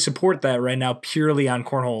can't really support that right now purely on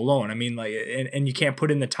cornhole alone. I mean, like, and you can't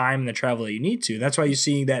put in the time and the travel that you need to. That's why you're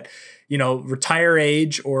seeing that, you know, retire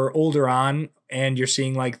age or older on, and you're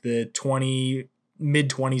seeing like the mid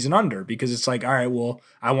 20s and under, because it's like, all right, well,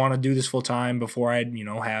 I want to do this full time before I, you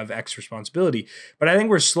know, have X responsibility. But I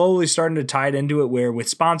think we're slowly starting to tie it into it where with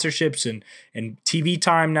sponsorships and TV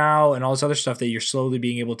time now and all this other stuff that you're slowly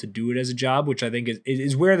being able to do it as a job, which I think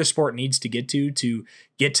is where the sport needs to get to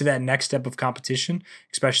that next step of competition,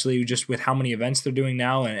 especially just with how many events they're doing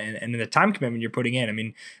now and the time commitment you're putting in. I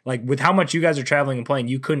mean, like with how much you guys are traveling and playing,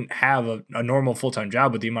 you couldn't have a normal full-time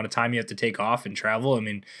job with the amount of time you have to take off and travel. I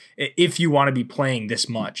mean, if you want to be playing this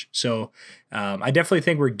much. So I definitely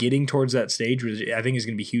think we're getting towards that stage, which I think is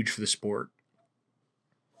going to be huge for the sport.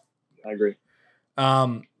 I agree.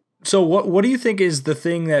 So what do you think is the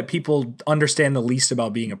thing that people understand the least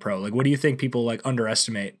about being a pro? Like, what do you think people like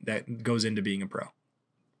underestimate that goes into being a pro?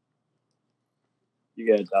 You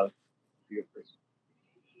get it, Tyler. You go first.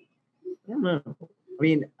 I don't know. I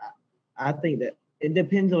mean, I think that it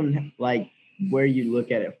depends on like where you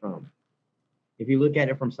look at it from. If you look at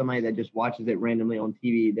it from somebody that just watches it randomly on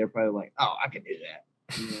TV, they're probably like, "Oh, I can do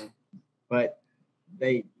that," you know? But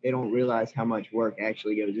they don't realize how much work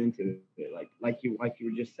actually goes into it. Like you were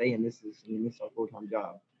just saying, this is a full-time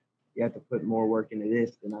job. You have to put more work into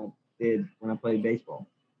this than I did when I played baseball.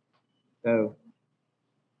 So,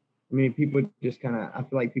 I mean, people just I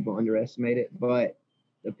feel like people underestimate it, but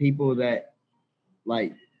the people that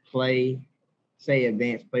like play, say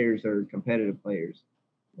advanced players or competitive players,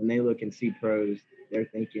 when they look and see pros, they're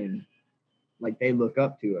thinking like they look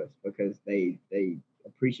up to us because they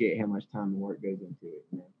appreciate how much time and work goes into it.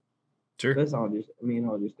 You know? Sure. That's all just, it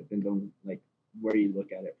all just depends on like where you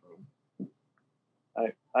look at it from.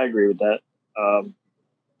 I agree with that.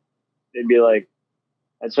 It'd be like,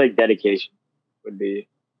 I'd say dedication would be,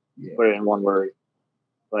 put it in one word.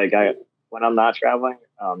 Like when I'm not traveling,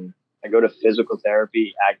 I go to physical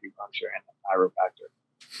therapy, acupuncture, and a chiropractor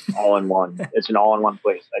all in one. It's an all-in-one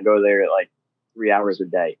place. I go there like 3 hours a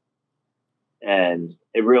day. And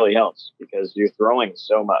it really helps because you're throwing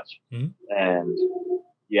so much and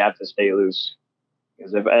you have to stay loose.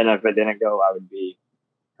 Because if I didn't go, I would be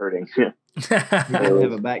hurting. I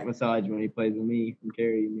have a back massage when he plays with me from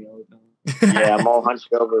carrying me all the time. Yeah, I'm all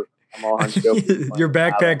hunched over. Your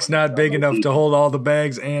backpack's not big enough to hold all the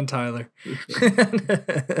bags and Tyler.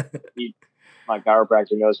 My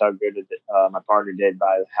chiropractor knows how good my partner did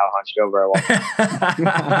by how hunched over I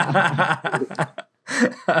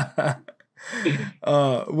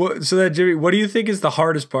was. So that Jimmy, what do you think is the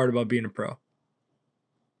hardest part about being a pro?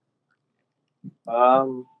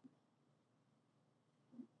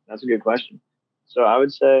 That's a good question. So I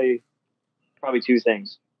would say probably two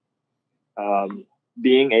things.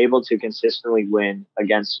 Being able to consistently win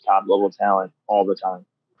against top level talent all the time.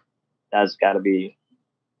 That's pretty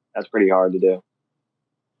hard to do.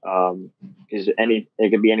 Because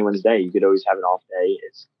it could be anyone's day. You could always have an off day.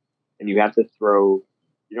 And you don't have to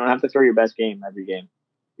throw your best game every game.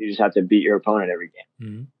 You just have to beat your opponent every game.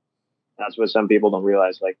 Mm-hmm. That's what some people don't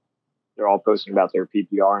realize. Like, they're all posting about their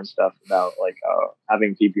PPR and stuff about like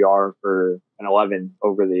having PPR for an 11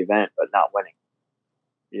 over the event, but not winning.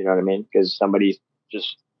 You know what I mean? Because somebody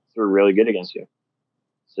just threw really good against you.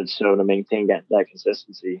 So to maintain that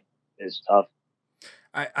consistency is tough.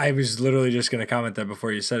 I was literally just going to comment that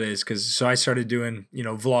before you said it so I started doing,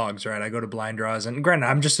 vlogs, right? I go to blind draws and granted,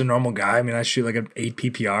 I'm just a normal guy. I mean, I shoot like an 8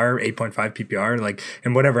 PPR, 8.5 PPR, like,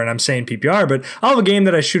 and whatever. And I'm saying PPR, but I'll have a game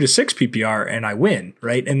that I shoot a 6 PPR and I win,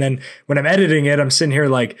 right? And then when I'm editing it, I'm sitting here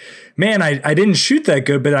like, man, I didn't shoot that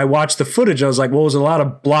good, but I watched the footage. I was like, well, it was a lot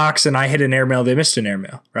of blocks and I hit an airmail. They missed an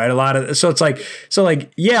airmail, right? So it's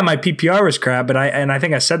like, yeah, my PPR was crap, but I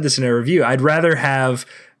think I said this in a review. I'd rather have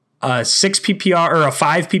a 6 PPR or a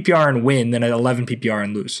 5 PPR and win than an 11 PPR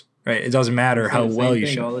and lose, right? It doesn't matter how well you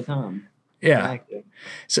shoot. All the time. Yeah. Exactly.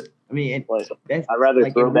 So, I mean, I'd rather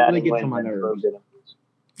like, throw it bad really and gets win on my than throw nerves. good and lose.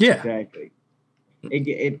 Yeah. Exactly.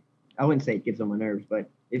 I wouldn't say it gets on my nerves, but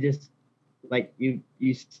it just, like, you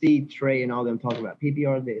see Trey and all them talking about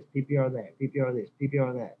PPR this, PPR that, PPR this,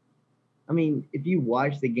 PPR that. I mean, if you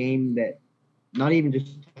watch the game that, not even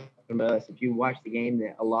just talking about us, if you watch the game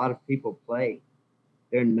that a lot of people play,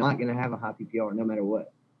 they're not going to have a high PPR no matter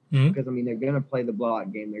what. Mm-hmm. Because, I mean, they're going to play the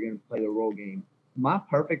block game. They're going to play the roll game. My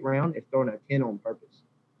perfect round is throwing a 10 on purpose.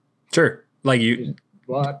 Sure. Like just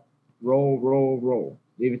block, roll.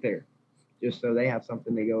 Leave it there. Just so they have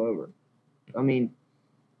something to go over. I mean,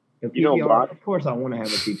 the PPR, of course I want to have a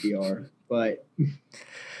PPR, but...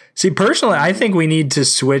 See, personally, I think we need to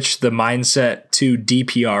switch the mindset to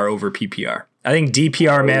DPR over PPR. I think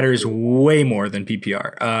DPR matters way more than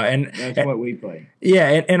PPR. And that's what we play.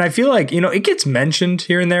 Yeah, and I feel like, it gets mentioned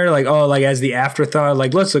here and there, like, oh, like as the afterthought,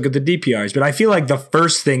 like, let's look at the DPRs. But I feel like the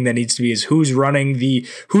first thing that needs to be is who's over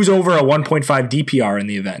a 1.5 DPR in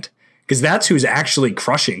the event. Because that's who's actually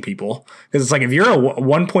crushing people. Because it's like, if you're a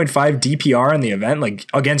 1.5 DPR in the event, like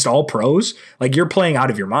against all pros, like you're playing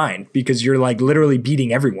out of your mind because you're like literally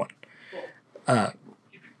beating everyone.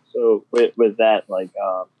 So with that, like,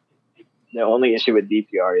 the only issue with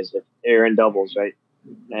DPR is if they're in doubles, right?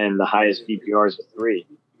 And the highest DPR is a 3.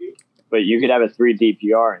 But you could have a 3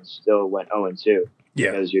 DPR and still went 0-2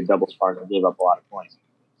 because your doubles partner gave up a lot of points.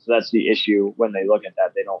 So that's the issue when they look at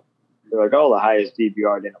that. They're like, oh, the highest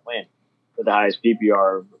DPR didn't win, but the highest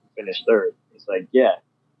PPR finished third. It's like, yeah.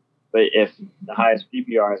 But if the highest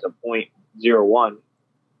PPR has a .01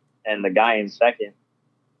 and the guy in second,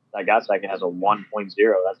 that got second has a 1.0,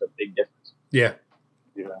 that's a big difference. Yeah.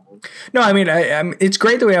 You know what I mean? No, I mean, it's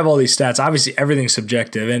great that we have all these stats. Obviously, everything's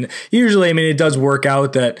subjective. And usually, I mean, it does work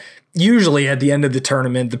out that usually at the end of the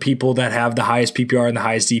tournament, the people that have the highest PPR and the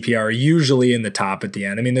highest DPR are usually in the top at the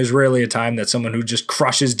end. I mean, there's rarely a time that someone who just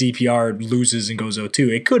crushes DPR loses and goes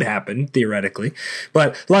 0-2. It could happen, theoretically.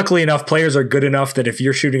 But luckily enough, players are good enough that if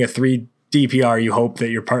you're shooting a 3 DPR, you hope that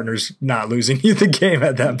your partner's not losing you the game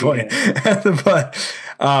at that point. Yeah.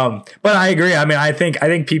 But I agree. I mean, I think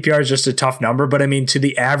PPR is just a tough number, but I mean, to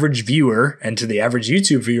the average viewer and to the average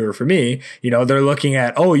YouTube viewer, for me, they're looking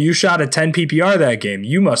at, oh, you shot a 10 PPR that game.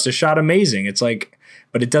 You must have shot amazing. It's like,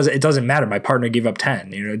 but it doesn't matter. My partner gave up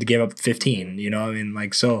 10, gave up 15, I mean,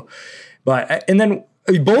 like, so, but, and then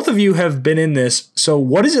both of you have been in this. So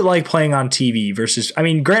what is it like playing on TV versus, I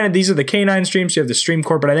mean, granted, these are the K9 streams, you have the stream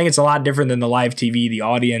court, but I think it's a lot different than the live TV, the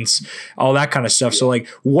audience, all that kind of stuff. So like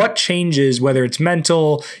what changes, whether it's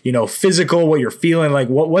mental, physical, what you're feeling, like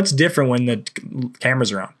what's different when the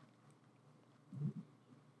camera's around?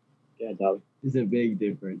 Yeah, Doug. It's a big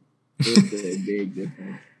difference. It's a big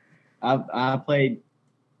difference. I played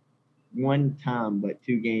one time, but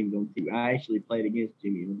 2 games on TV. I actually played against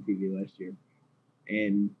Jimmy on TV last year.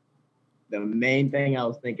 And the main thing I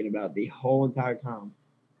was thinking about the whole entire time,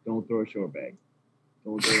 don't throw a short bag.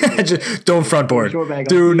 Don't front board.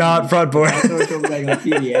 Do not front board. Don't throw a short bag on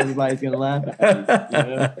TV. Everybody's going to laugh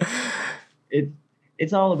at me.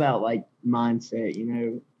 It's all about, like,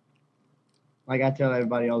 mindset, Like I tell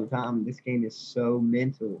everybody all the time, this game is so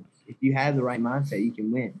mental. If you have the right mindset, you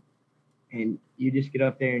can win. And you just get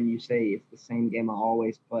up there and you say, it's the same game I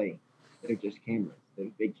always play. They're just cameras. They're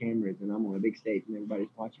big cameras, and I'm on a big stage, and everybody's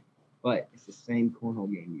watching. But it's the same cornhole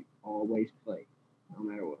game you always play, no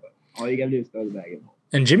matter what. All you got to do is throw the bag in the hole.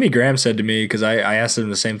 And Jimmy Graham said to me, because I asked him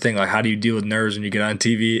the same thing, like, how do you deal with nerves when you get on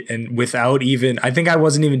TV? And without even, I think I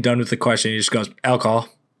wasn't even done with the question. He just goes, alcohol.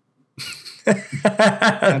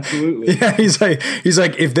 Absolutely. Yeah, he's like,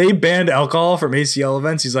 if they banned alcohol from ACL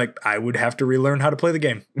events, he's like, I would have to relearn how to play the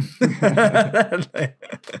game.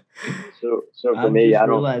 So for me, I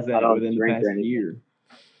don't within drink the or past anything. year.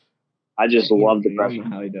 I just love the pressure.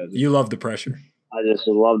 How he does it. You love the pressure. I just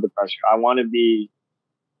love the pressure. I want to be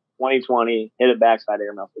 2020, hit a backside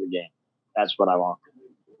air mail for the game. That's what I want.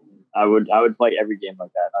 I would play every game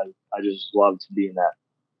like that. I just love to be in that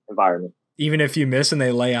environment. Even if you miss and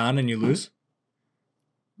they lay on and you lose?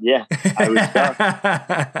 Yeah, I would start.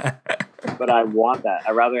 But I want that.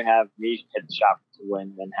 I'd rather have me hit the shot to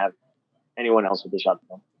win than have anyone else hit the shot to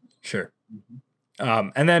win. Sure.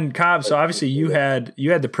 And then Cobb, so obviously you had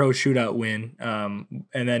the pro shootout win.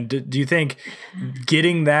 And then do you think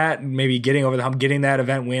getting that, maybe getting over the hump, getting that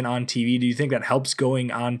event win on TV, do you think that helps going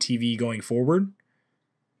on TV going forward?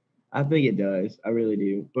 I think it does. I really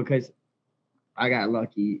do. Because I got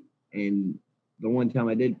lucky, and the one time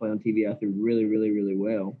I did play on TV, I threw really, really, really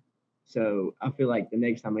well. So I feel like the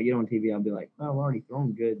next time I get on TV, I'll be like, oh, I've already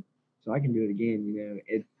thrown good, so I can do it again. You know,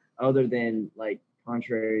 it other than like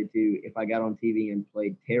contrary to if I got on TV and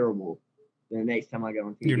played terrible, then the next time I got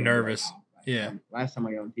on TV, you're nervous. Like, oh, yeah. Last time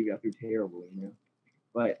I got on TV, I threw terrible. You know,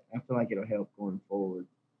 but I feel like it'll help going forward,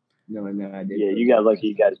 knowing that I did. Yeah, you got lucky.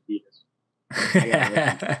 You guys beat us.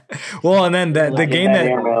 Well, and then the game that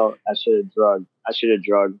I should have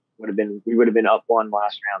drugged. We would have been up one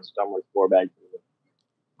last round, done with 4 bags.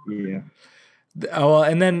 Yeah. Oh, well,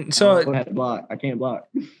 and then so I have to block. I can't block.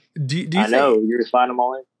 Do you I know you're just finding them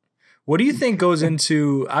all in. What do you think goes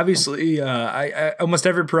into, obviously, I almost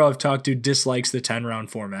every pro I've talked to dislikes the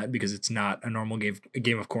 10-round format because it's not a normal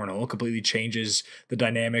game of cornhole. It completely changes the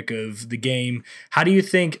dynamic of the game. How do you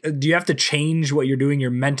think, do you have to change what you're doing,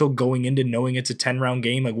 your mental going into knowing it's a 10-round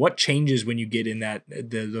game? Like, what changes when you get in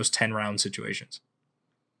those 10-round situations?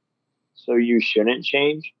 So you shouldn't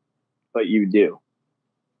change, but you do.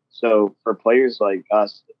 So for players like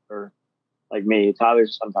us, or like me, Tyler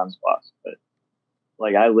sometimes blocks, but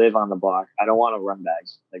like I live on the block. I don't want to run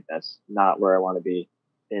bags. Like that's not where I want to be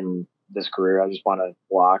in this career. I just want to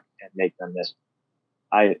block and make them miss.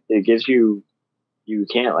 It gives you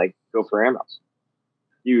can't like go for air miles.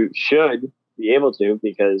 You should be able to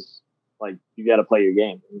because like you got to play your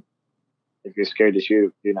game. If you're scared to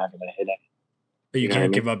shoot, you're not going to hit any. But you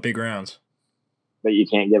can't give up big rounds. But you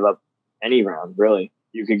can't give up any round, really.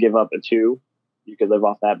 You could give up a 2. You could live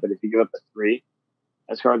off that. But if you give up a 3,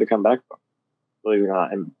 that's hard to come back from. Believe it or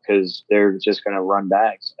not, and because they're just going to run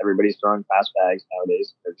bags. Everybody's throwing fast bags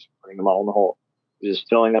nowadays. They're just putting them all in the hole. They're just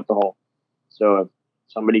filling up the hole. So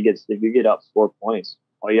if you get up 4 points,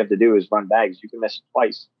 all you have to do is run bags. You can miss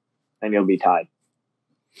twice, and you'll be tied.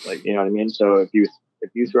 Like, you know what I mean? So if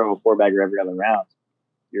you throw a 4-bagger every other round,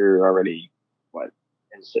 you're already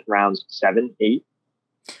in rounds 7, 8.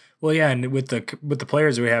 Well, yeah, and with the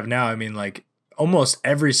players we have now, I mean, like almost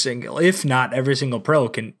every single, if not every single pro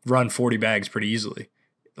can run 40 bags pretty easily.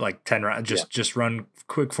 Like 10 rounds, just run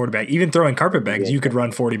quick 40 bags. Even throwing carpet bags, you could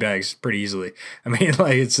run 40 bags pretty easily. I mean,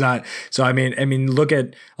 like it's not. So I mean, look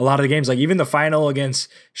at a lot of the games. Like even the final against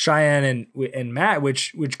Cheyenne and Matt,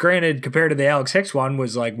 which granted compared to the Alex Hicks one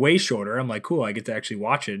was like way shorter. I'm like, cool, I get to actually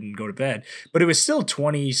watch it and go to bed. But it was still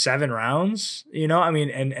 27 rounds. You know, I mean,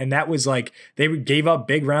 and that was like they gave up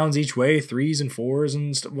big rounds each way, 3s and 4s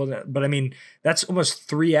and stuff. But I mean, that's almost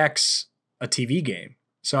 3x a TV game.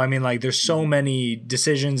 So, I mean, like, there's so many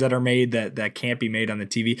decisions that are made that can't be made on the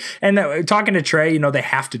TV. And talking to Trey, you know, they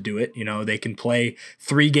have to do it. You know, they can play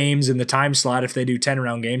 3 games in the time slot if they do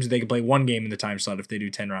 10-round games. They can play 1 game in the time slot if they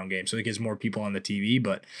do 10-round games. So it gets more people on the TV.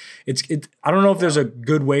 But I don't know if there's a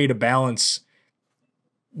good way to balance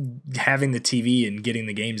having the TV and getting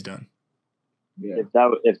the games done. Yeah. If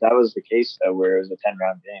that was the case, though, where it was a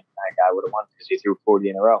 10-round game, that guy would have won because he threw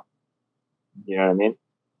 40 in a row. You know what I mean?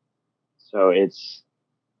 So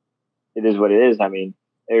it is what it is. I mean,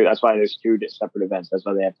 that's why there's 2 separate events. That's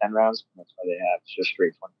why they have 10 rounds. That's why they have just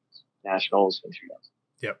straight 20 nationals and shootouts.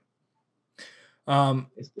 Yep.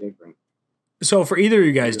 It's different. So for either of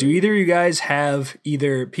you guys, do either of you guys have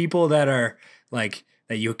either people that are like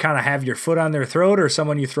that you kind of have your foot on their throat, or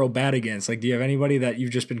someone you throw bad against? Like, do you have anybody that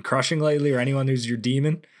you've just been crushing lately, or anyone who's your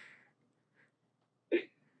demon?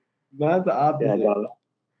 Mine's the opposite. Yeah,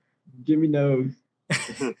 Jimmy knows.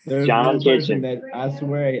 There's one person that I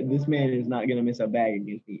swear this man is not gonna miss a bag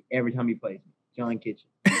against me every time he plays me. John Kitchen.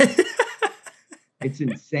 It's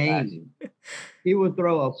insane. He will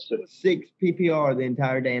throw a 6 PPR the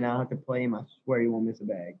entire day, and I'll have to play him. I swear he won't miss a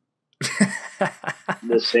bag.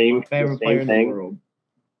 The same favorite player thing. in the world.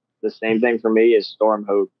 the same thing for me is Storm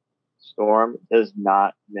Hope. Storm does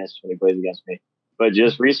not miss when he plays against me. But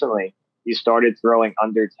just recently, he started throwing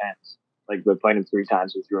under 10s. Like, we played him 3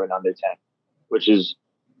 times, he threw an under 10, which is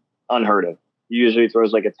unheard of. He usually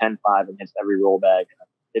throws like a 10-5 and hits every roll bag.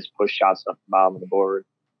 Hits push shots up the bottom of the board.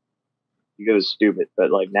 He goes stupid.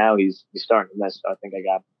 But, like, now he's starting to miss, so I think I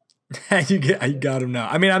got him. You got him now.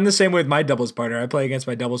 I mean, I'm the same with my doubles partner. I play against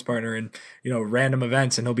my doubles partner in, random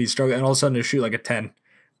events, and he'll be struggling, and all of a sudden he'll shoot like a 10-5.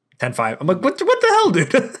 I'm like, what the hell,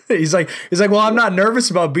 dude? he's like, well, I'm not nervous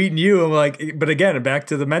about beating you. I'm like, but again, back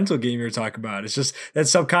to the mental game you were talking about. It's just that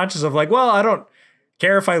subconscious of like, well, I don't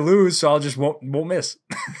care if I lose, so I'll just won't miss.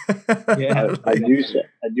 Yeah, I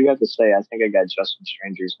do have to say, I think I got Justin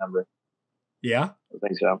Stranger's number. Yeah? I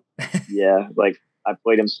think so. Yeah, like I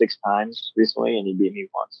played him 6 times recently, and he beat me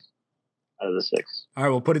once out of the 6. All right,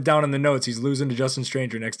 we'll put it down in the notes. He's losing to Justin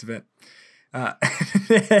Stranger next event.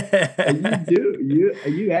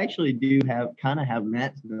 You actually do have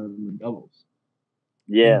Matt's number in doubles.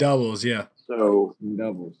 Yeah, in doubles, yeah. So In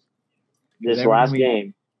doubles. this last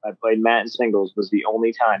game, I played Matt in singles. Was the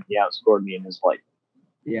only time he outscored me in his life.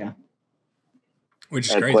 Yeah, Which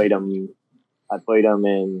is I crazy. played him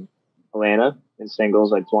in Atlanta in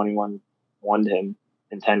singles. I 21-1 him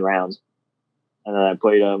in 10 rounds, and then I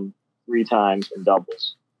played him 3 times in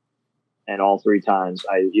doubles, and all 3 times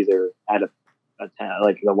I either had a 10,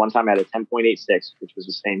 like the one time I had a 10.86, which was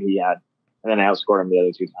the same he had, and then I outscored him the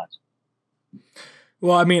other 2 times.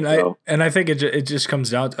 Well, I mean, I think it just comes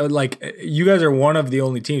down to, like, you guys are one of the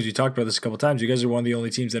only teams, we talked about this a couple of times, you guys are one of the only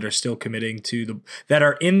teams that are still committing to that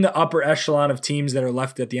are in the upper echelon of teams that are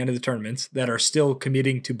left at the end of the tournaments that are still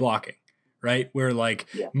committing to blocking, right? Where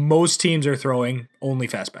most teams are throwing only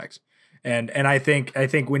fastbacks. And I think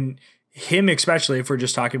when him, especially if we're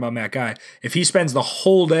just talking about Matt Guy, if he spends the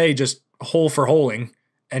whole day just hole for holing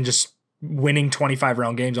and just winning 25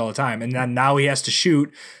 round games all the time, and then now he has to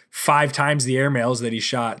shoot 5 times the airmails that he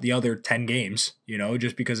shot the other 10 games,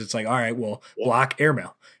 just because it's like, all right, well, block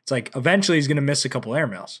airmail. It's like eventually he's going to miss a couple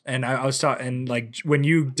airmails. And I was talking, and like when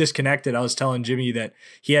you disconnected, I was telling Jimmy that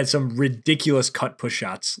he had some ridiculous cut push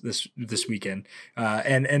shots this weekend.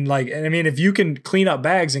 And I mean, if you can clean up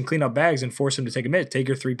bags and force him to take a miss, take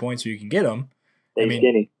your 3 points so you can get them.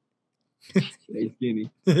 Skinny. Stay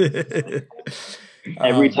skinny.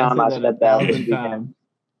 Every time I stepped out this weekend,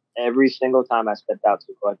 every single time I stepped out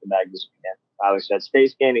to collect the bag this weekend, Tyler said, "Stay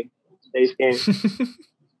skinny, stay skinny."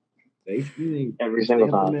 Stay skinny. Every single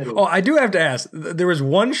time. Oh, I do have to ask. There was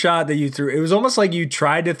one shot that you threw. It was almost like you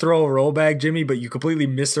tried to throw a roll bag, Jimmy, but you completely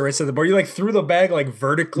missed the rest of the board. You like threw the bag like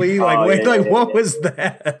vertically. What was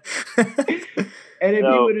that? And if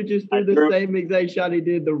he would have just threw the same exact shot he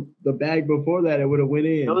did the bag before that, it would have went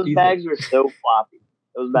in. Those bags were so floppy.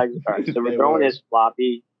 Those bags are hard. So we're throwing his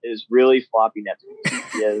really floppy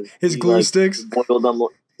Neptune. His glue sticks.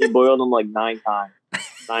 He boiled them like 9 times.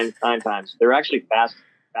 Nine times. They're actually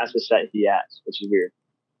fastest set he has, which is weird.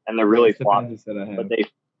 And they're really floppy. But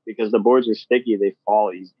because the boards are sticky, they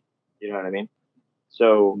fall easy. You know what I mean?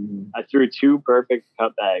 So I threw 2 perfect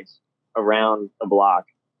cut bags around the block,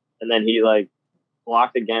 and then he like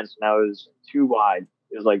blocked against, and I was too wide.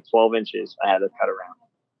 It was like 12 inches I had to cut around.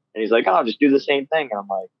 And he's like, "Oh, just do the same thing." And I'm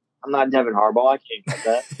like, "I'm not Devin Harbaugh. I can't cut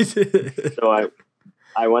that." So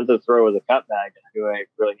I went to throw with a cut bag, and I knew I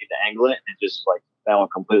really need to angle it, and it just like fell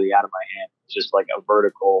completely out of my hand. It's just like a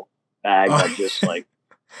vertical bag that just like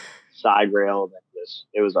side railed, and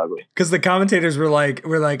it was ugly. Because the commentators were like,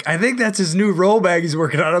 "I think that's his new roll bag he's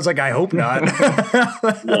working on." I was like, "I hope not." Yeah,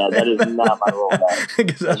 that is not my roll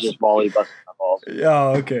bag. That's just Wally busting my balls.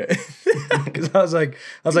 Oh, okay. Because I was like,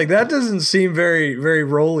 that doesn't seem very, very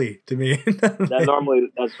rolly to me. That's normally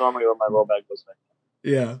what my roll bag looks like.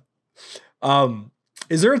 Yeah.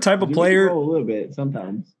 Is there a type of player? Roll a little bit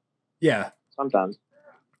sometimes. Yeah. Sometimes.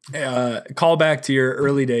 Call back to your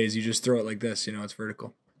early days. You just throw it like this. It's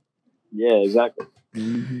vertical. Yeah, exactly.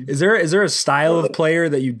 Mm-hmm. Is there a style of player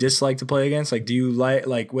that you dislike to play against? Like, do you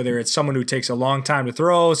like whether it's someone who takes a long time to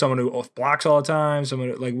throw, someone who blocks all the time, someone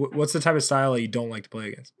who, like what's the type of style that you don't like to play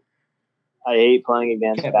against? I hate playing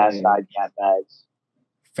against fast side cat bags.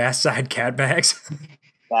 Fast side cat bags.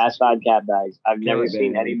 Fast side cat bags. I've never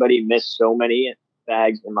seen anybody miss so many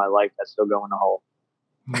bags in my life that still go in the hole.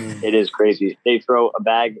 It is crazy. They throw a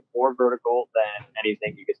bag more vertical than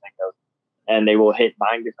anything you could think of. And they will hit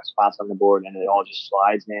 9 different spots on the board, and it all just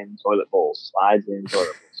slides in, toilet bowls,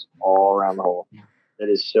 all around the hole. It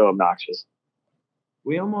is so obnoxious.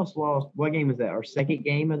 We almost lost. What game was that? Our second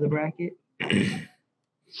game of the bracket?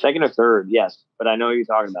 Second or third, yes. But I know what you're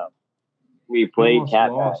talking about. We played cat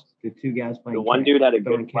bags. The 2 guys playing The one dude had a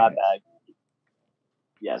good flat bag.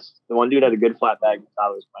 Yes. The one dude had a good flat bag that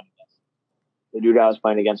Tyler was playing against. The dude I was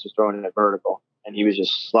playing against was throwing it vertical, and he was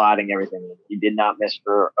just sliding everything in. He did not miss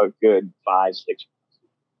for a good 5-6 minutes.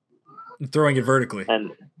 Throwing it vertically.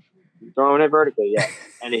 And throwing it vertically, yeah.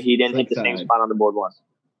 And he didn't hit the same spot on the board once.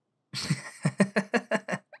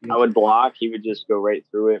 I would block. He would just go right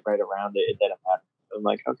through it, right around it. It didn't matter. I'm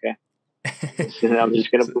like, okay. I'm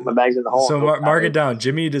just going to put my bags in the hole. So mark it down.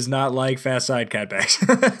 Jimmy does not like fast side cat bags.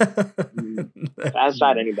 Fast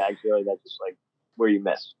side any bags, really. That's just like where you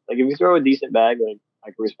miss. Like if you throw a decent bag, like I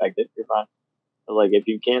can respect it. You're fine. But like if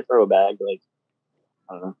you can't throw a bag, like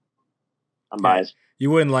I don't know. I'm biased.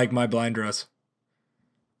 You wouldn't like my blind dress.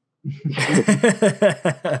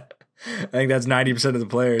 I think that's 90% of the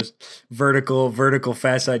players. Vertical,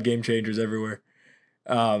 fast side game changers everywhere.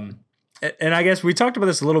 And I guess we talked about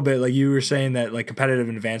this a little bit. Like you were saying that like competitive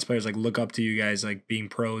and advanced players like look up to you guys like being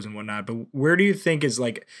pros and whatnot. But where do you think is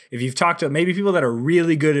like if you've talked to maybe people that are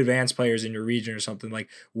really good advanced players in your region or something, like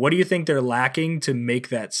what do you think they're lacking to make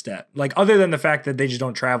that step? Like other than the fact that they just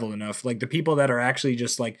don't travel enough, like the people that are actually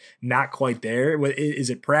just like not quite there.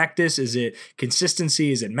 Is it practice? Is it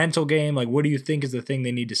consistency? Is it mental game? Like what do you think is the thing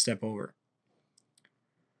they need to step over?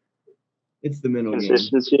 It's the mental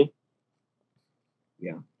consistency.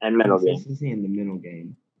 Yeah. And mental game. Consistency in the mental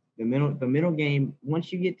game. The mental game,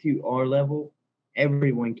 once you get to our level,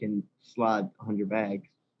 everyone can slide 100 bags.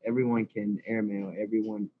 Everyone can airmail.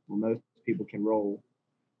 Most people can roll.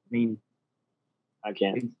 I mean, I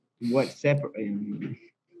can't. What separates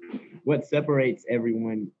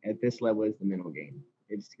everyone at this level is the mental game.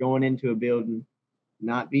 It's going into a building,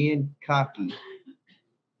 not being cocky,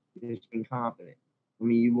 just being confident. I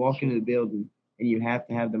mean, you walk into the building, and you have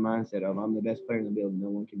to have the mindset of, I'm the best player in the building. No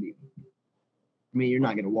one can beat me. I mean, you're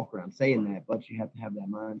not going to walk around saying that, but you have to have that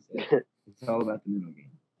mindset. It's all about the mental game.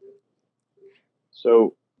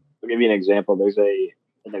 So I'll give you an example. There's an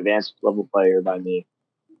advanced level player by me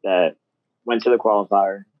that went to the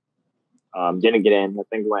qualifier, didn't get in. I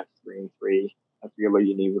think went 3-3. I forget what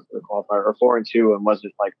you need for the qualifier, or 4-2, and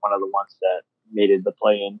wasn't like one of the ones that made it the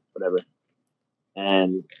play-in, whatever.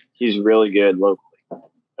 And he's really good locally.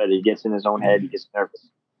 But he gets in his own head. He gets nervous.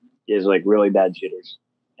 He has like really bad jitters,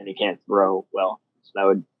 and he can't throw well. So that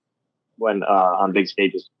would, when on big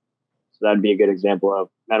stages, so that'd be a good example of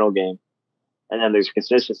mental game. And then there's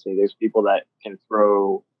consistency. There's people that can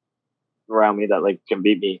throw around me that like can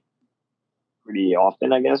beat me pretty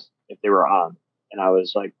often, I guess, if they were on, and I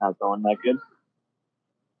was like not throwing that good.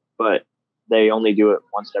 But they only do it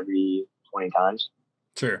once every 20 times.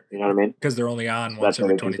 Sure. You know what I mean? Because they're only on once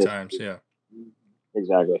every 20 times. Yeah.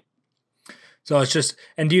 Exactly. So it's just,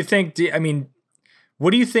 and do you think,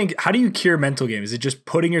 what do you think, how do you cure mental game? Is it just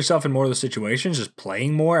putting yourself in more of those situations, just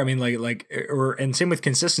playing more? I mean, and same with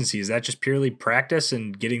consistency. Is that just purely practice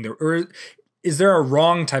and getting or is there a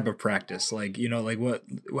wrong type of practice? Like,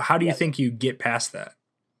 how do you think you get past that?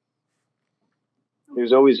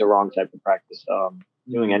 There's always a wrong type of practice.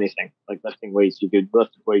 Doing anything like lifting weights, you could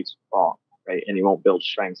lift weights wrong, right? And you won't build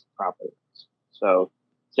strength properly. So,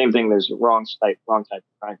 same thing, there's a wrong type of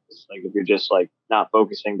practice. Like if you're just like not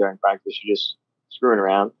focusing during practice, you're just screwing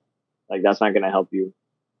around. Like that's not going to help you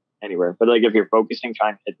anywhere. But like if you're focusing,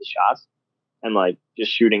 trying to hit the shots and like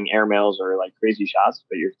just shooting airmails or like crazy shots,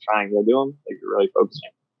 but you're trying to do them, like you're really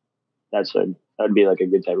focusing. That would be like a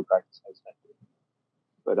good type of practice.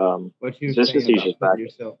 But consistency is just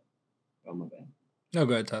practice. Oh my bad. No,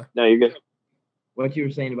 go ahead, Tyler. No, you're good. What you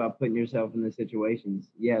were saying about putting yourself in the situations,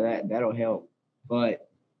 yeah, that'll help. But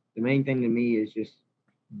the main thing to me is just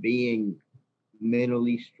being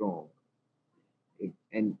mentally strong.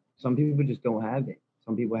 And some people just don't have it.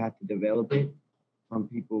 Some people have to develop it. Some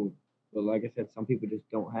people, but like I said, some people just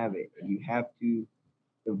don't have it. And you have to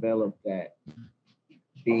develop that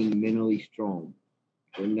being mentally strong.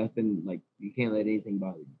 So nothing, like, you can't let anything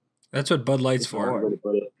bother you. That's what Bud Light's for.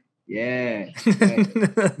 Yeah.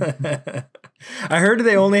 I heard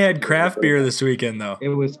they only had craft beer this weekend, though. It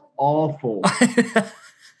was awful.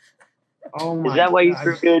 Oh my! Is that why you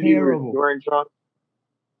threw good? You weren't drunk?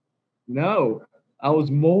 No, I was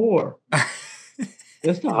more.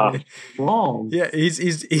 This time I was strong. Yeah,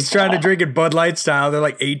 he's trying to drink it Bud Light style. They're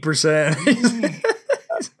like 8%.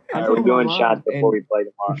 We're doing shots before we play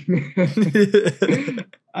tomorrow.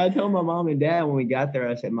 I told my mom and dad when we got there,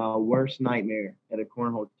 I said my worst nightmare at a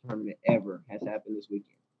cornhole tournament ever has happened this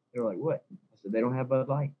weekend. They were like, "What?" I said, "They don't have Bud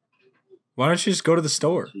Light." Why don't you just go to the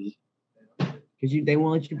store? Because they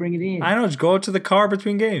won't let you bring it in. I know. Just go out to the car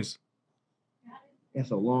between games. That's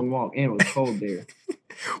a long walk, and it was cold there.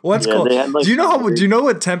 What's cold? Do you know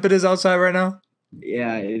what temp it is outside right now?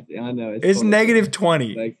 Yeah, I know. It's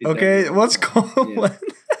 -20. Okay, what's cold? Yeah.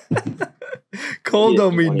 Cold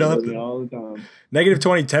don't mean -20. nothing. All the time.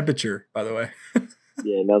 -20 temperature, by the way.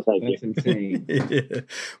 Yeah, no thank you. That's insane. Yeah.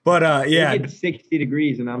 But yeah, They get 60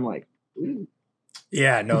 degrees, and I'm like, ooh.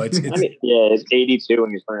 yeah, no, it's I mean, yeah, it's 82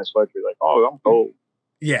 when you're wearing a sweater. You're like, oh, I'm cold.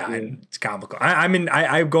 yeah, Yeah. it's comical.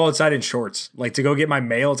 I go outside in shorts, like to go get my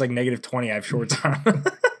mail. It's like -20. I have shorts on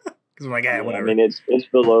because I'm like, Yeah, whatever. I mean, it's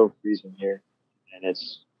below freezing here, and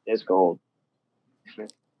it's cold.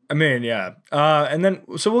 I mean, yeah. And then,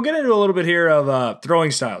 so we'll get into a little bit here of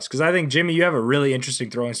throwing styles, because I think, Jimmy, you have a really interesting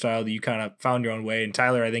throwing style that you kind of found your own way. And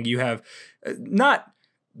Tyler, I think you have not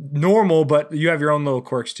normal, but you have your own little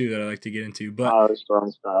quirks too that I like to get into. But It's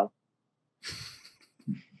throwing style.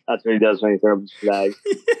 That's what he does when he throws his flag.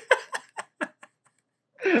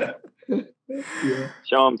 Yeah.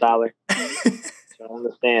 Show him, Tyler. Show him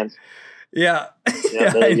the stands. yeah, Yeah,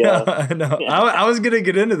 there you go. I know. Yeah. I was gonna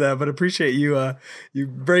get into that, but appreciate you you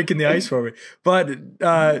breaking the ice for me. But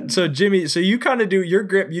so Jimmy, so you kind of do your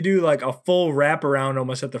grip. You do like a full wrap around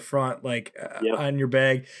almost at the front, like Yep. on your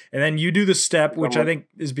bag, and then you do the step, which I think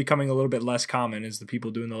is becoming a little bit less common, is the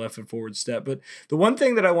people doing the left and forward step. But the one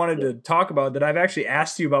thing that I wanted to talk about that I've actually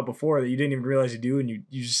asked you about before that you didn't even realize you do, and you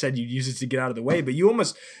just said you use it to get out of the way, but you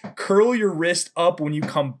almost curl your wrist up when you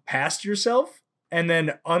come past yourself, and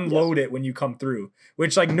then unload it when you come through,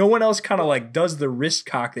 which like no one else kind of like does the wrist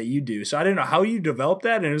cock that you do. So I didn't know how you developed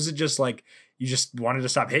that. And was it just like, you just wanted to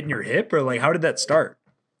stop hitting your hip, or like, how did that start?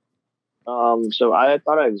 So I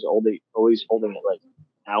thought I was always holding it like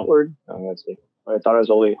outward. Let's see. I thought I was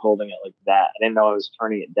only holding it like that. I didn't know I was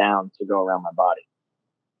turning it down to go around my body.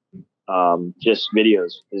 Just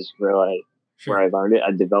videos is really where I learned it.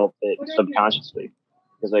 I developed it subconsciously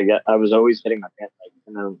because I was always hitting my pant leg,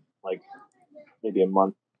 and then like maybe a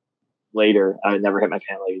month later, I never hit my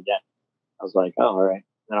pant leg again. I was like, oh, all right.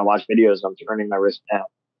 Then I watch videos. I'm turning my wrist down,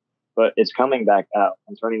 but it's coming back out.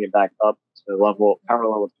 I'm turning it back up to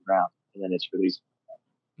parallel with the ground, and then it's released.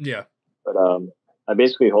 Yeah. But I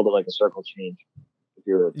basically hold it like a circle change if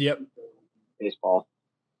you're a baseball.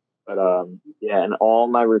 But yeah, and all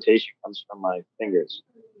my rotation comes from my fingers.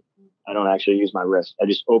 I don't actually use my wrist. I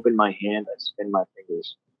just open my hand and spin my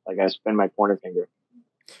fingers. Like I spin my pointer finger.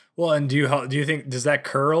 Well, and do you think, does that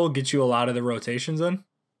curl get you a lot of the rotations then?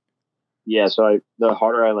 Yeah, so the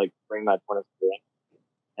harder I like bring my pointer finger in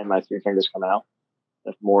and my three fingers come out,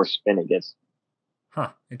 the more spin it gets. Huh,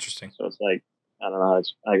 interesting. So it's like, I don't know how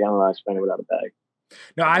to explain it without a bag.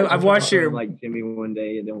 No, I've watched your like Jimmy one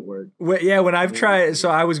day. It don't work. Yeah, when I've tried, so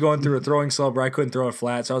I was going through a throwing slump where I couldn't throw it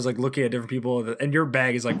flat. So I was like looking at different people, and your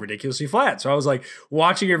bag is like ridiculously flat. So I was like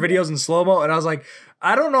watching your videos in slow mo, and I was like,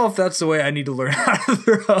 I don't know if that's the way I need to learn how to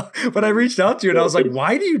throw. But I reached out to you, and I was like,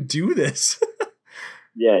 why do you do this?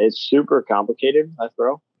 Yeah, it's super complicated, I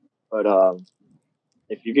throw. But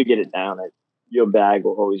if you could get it down, your bag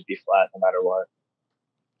will always be flat no matter what.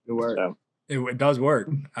 It works. So. It does work.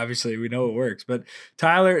 Obviously, we know it works. But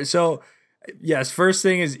Tyler, so yes, first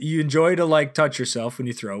thing is you enjoy to like touch yourself when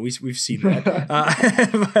you throw. We've seen that.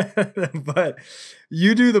 But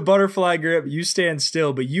you do the butterfly grip. You stand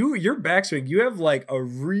still, but your backswing, you have like a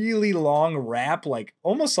really long wrap, like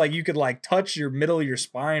almost like you could like touch your middle of your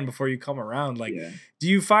spine before you come around. Like, do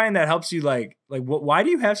you find that helps you? Like why do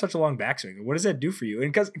you have such a long backswing? What does that do for you?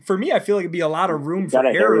 And because for me, I feel like it'd be a lot of room for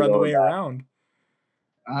error on the way around.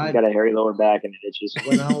 I got a hairy lower back and it itches.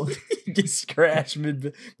 When I was get scratched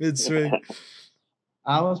mid swing.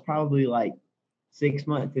 I was probably like 6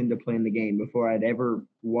 months into playing the game before I'd ever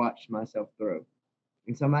watched myself throw.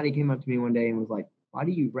 And somebody came up to me one day and was like, "Why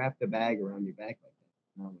do you wrap the bag around your back like that?"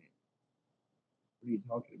 And I went, "What are you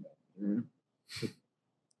talking about?"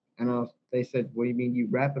 And they said, "What do you mean you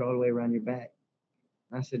wrap it all the way around your back?"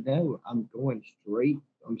 And I said, "No, I'm going straight.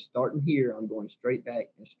 I'm starting here. I'm going straight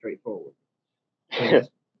back and straight forward." So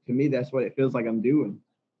to me, that's what it feels like I'm doing.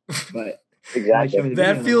 But exactly,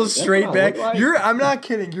 that feels like, straight back. Like. I'm not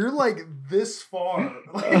kidding. You're like this far,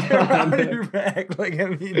 like around your back. Like I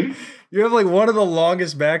mean, you have like one of the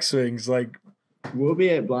longest backswings. Like we'll be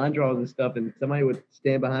at blind draws and stuff, and somebody would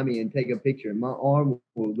stand behind me and take a picture, and my arm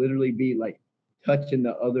will literally be like touching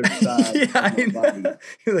the other side. Of my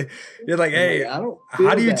body. You're like, hey,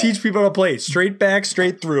 how do you teach people to play straight back,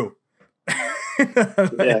 straight through?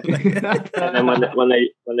 Yeah, and then when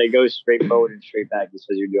they go straight forward and straight back, it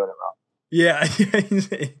says you're doing it wrong. Yeah,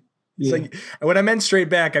 it's like when I meant straight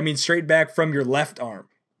back, I mean straight back from your left arm.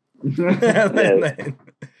 You gotta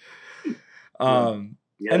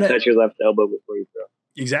touch your left elbow before you throw.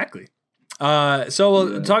 Exactly. So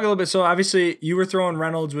we'll talk a little bit. So obviously you were throwing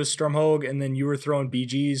Reynolds with Stormhogue, and then you were throwing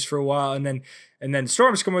BGs for a while, and then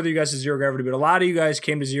Storms come with you guys to Zero Gravity, but a lot of you guys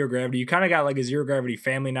came to Zero Gravity. You kind of got like a Zero Gravity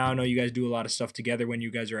family now. I know you guys do a lot of stuff together when you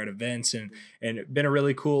guys are at events, and been a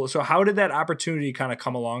really cool. So how did that opportunity kind of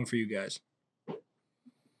come along for you guys?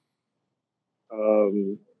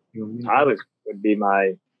 Tyler would be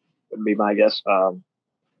my guess. I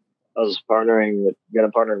was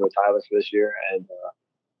gonna partner with Tyler for this year, and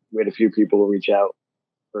we had a few people reach out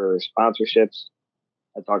for sponsorships.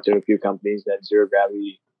 I talked to a few companies that Zero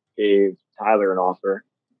Gravity gave Tyler an offer,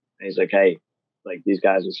 and he's like, "Hey, like these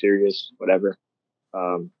guys are serious, whatever.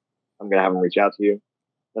 I'm gonna have them reach out to you."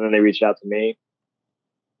 And then they reached out to me,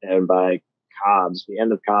 and by Cobb's, the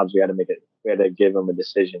end of Cobb's, we had to give them a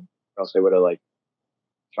decision, or else they would have like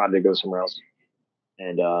tried to go somewhere else.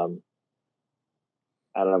 And I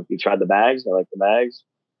don't know if you tried the bags. I like the bags.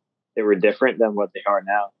 They were different than what they are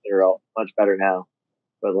now. They're all much better now.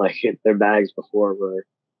 But like their bags before were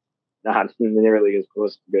not nearly as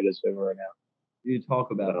close to good as they were now. You talk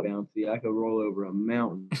about bouncy. I could roll over a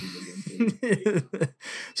mountain.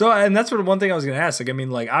 So, and that's one thing I was going to ask. Like, I mean,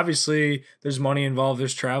 like, obviously there's money involved,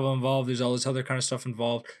 there's travel involved, there's all this other kind of stuff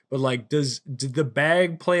involved. But like, did the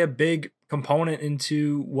bag play a big component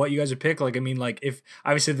into what you guys would pick? Like, I mean, like if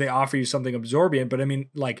they offer you something absorbent, but I mean,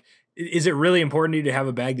 like, is it really important to you to have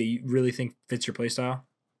a bag that you really think fits your play style?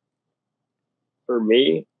 For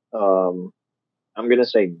me, I'm going to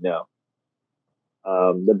say no.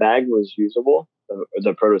 The bag was usable.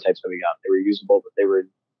 The prototypes that we got, they were usable, but they were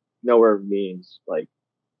nowhere means like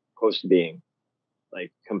close to being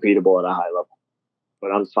like competable at a high level.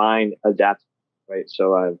 But I'm fine adapting, right?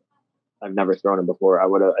 So I've never thrown it before. I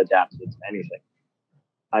would have adapted to anything.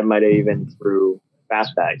 I might have even threw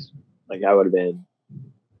fast bags. Like I would have been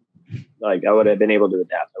able to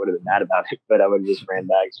adapt. I would have been mad about it, but I would have just ran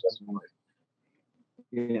bags just more.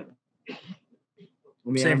 Yeah.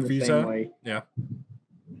 Same for you, sir? Yeah.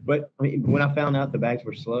 But I mean, when I found out the bags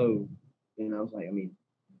were slow, then I was like, I mean,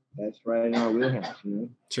 that's right in our wheelhouse, you know?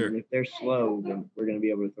 Sure. And if they're slow, then we're going to be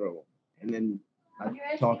able to throw them. And then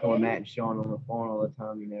I talk with Matt and Sean on the phone all the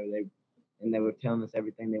time, you know, they were telling us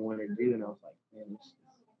everything they wanted to do. And I was like, man, this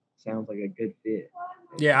sounds like a good fit.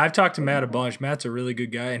 Yeah, I've talked to Matt a bunch. Matt's a really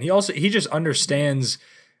good guy. And he just understands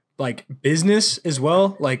like business as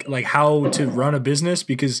well, like how to run a business,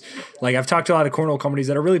 because like I've talked to a lot of cornhole companies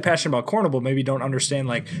that are really passionate about cornhole, but maybe don't understand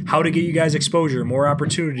like how to get you guys exposure, more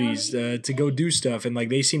opportunities to go do stuff. And like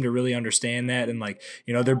they seem to really understand that. And like,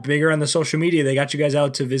 you know, they're bigger on the social media. They got you guys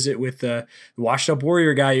out to visit with the Washed Up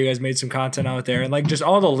Warrior guy. You guys made some content out there, and like just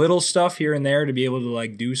all the little stuff here and there to be able to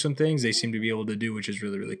like do some things they seem to be able to do, which is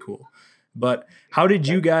really, really cool. But how did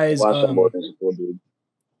you guys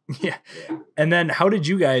Yeah. And then how did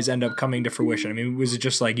you guys end up coming to fruition? I mean, was it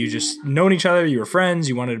just like you just known each other, you were friends,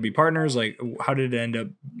 you wanted to be partners? Like, how did it end up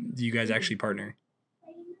you guys actually partnering?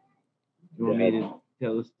 You want me to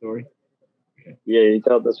tell the story? Okay. Yeah, you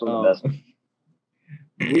tell this one the best.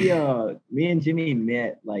 Me and Jimmy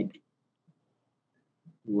met like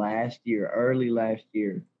early last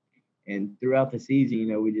year. And throughout the season, you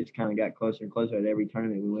know, we just kind of got closer and closer at every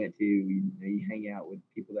tournament we went to. You hang out with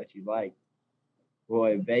people that you like. Well,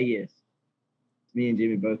 at Vegas, me and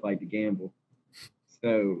Jimmy both like to gamble.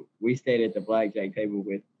 So we stayed at the blackjack table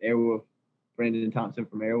with Airwolf, Brendan Thompson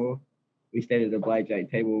from Airwolf. We stayed at the blackjack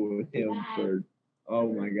table with him for,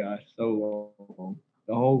 oh my gosh, so long,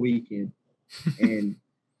 the whole weekend. And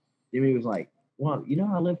Jimmy was like, well, you know,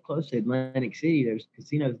 I live close to Atlantic City. There's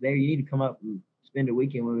casinos there. You need to come up and spend a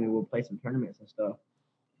weekend with me. We'll play some tournaments and stuff.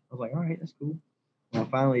 I was like, all right, that's cool. And I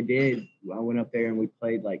finally did. I went up there and we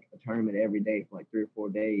played like a tournament every day for like 3 or 4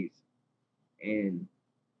 days. And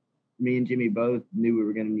me and Jimmy both knew we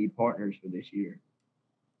were going to need partners for this year.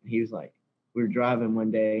 And he was like, we were driving one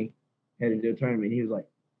day, headed to a tournament. He was like,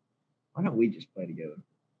 why don't we just play together?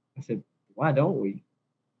 I said, why don't we?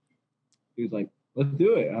 He was like, let's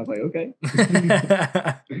do it. I was like, okay.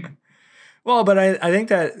 Well, but I think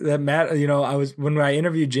that Matt, you know, when I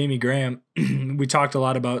interviewed Jamie Graham, we talked a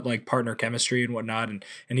lot about like partner chemistry and whatnot. And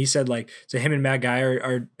he said like, so him and Matt Guy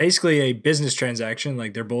are basically a business transaction.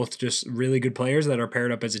 Like they're both just really good players that are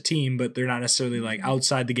paired up as a team, but they're not necessarily like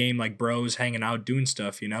outside the game, like bros hanging out, doing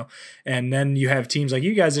stuff, you know? And then you have teams like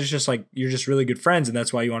you guys, it's just like, you're just really good friends and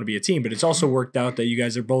that's why you want to be a team. But it's also worked out that you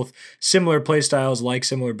guys are both similar play styles, like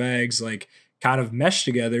similar bags, like kind of mesh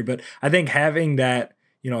together. But I think having that,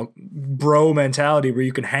 you know, bro mentality where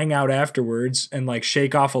you can hang out afterwards and like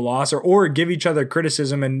shake off a loss or give each other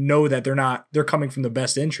criticism and know that they're coming from the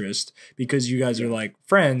best interest because you guys are like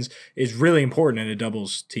friends is really important in a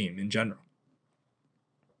doubles team in general.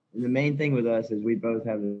 And the main thing with us is we both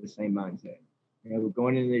have the same mindset. We're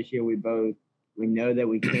going into this year, we know that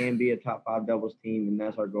we can be a top 5 doubles team, and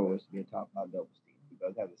that's our goal, is to be a top 5 doubles team. We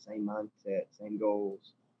both have the same mindset, same goals,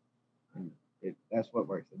 and that's what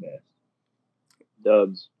works the best.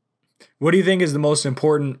 Dubs. What do you think is the most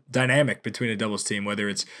important dynamic between a doubles team, whether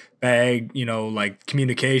it's bag, like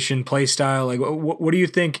communication, play style? Like, what do you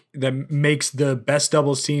think that makes the best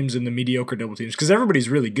doubles teams and the mediocre double teams? Because everybody's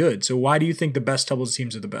really good. So why do you think the best doubles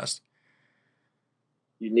teams are the best?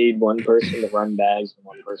 You need one person to run bags and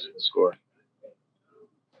one person to score.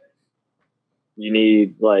 You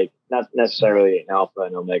need, like, not necessarily an alpha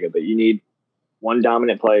and omega, but you need one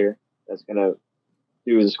dominant player that's going to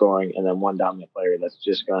do the scoring, and then one dominant player that's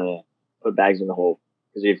just going to put bags in the hole.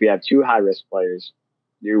 Because if you have 2 high-risk players,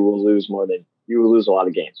 you will lose a lot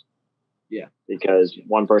of games. Yeah. Because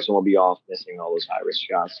one person will be off missing all those high-risk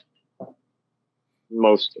shots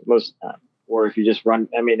most of the time. Or if you just want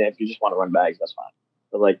to run bags, that's fine.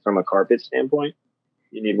 But, like, from a carpet standpoint,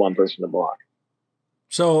 you need one person to block.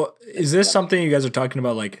 So is this something you guys are talking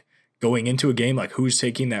about, like, going into a game, like who's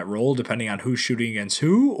taking that role depending on who's shooting against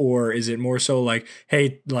who? Or is it more so like,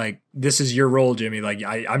 hey, like, this is your role, Jimmy, like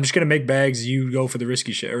I'm just going to make bags, you go for the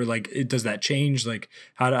risky shit? Or like, does that change? Like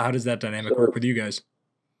how does that dynamic work with you guys?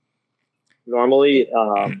 Normally,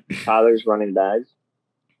 Tyler's running bags,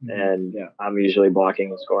 and I'm usually blocking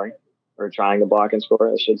and scoring, or trying to block and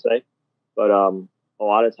score, I should say. But a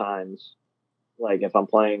lot of times, like if I'm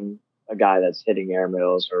playing a guy that's hitting air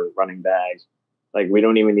mills or running bags, like, we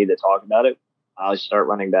don't even need to talk about it. I'll start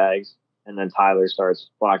running bags, and then Tyler starts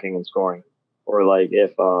blocking and scoring. Or, like,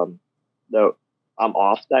 if I'm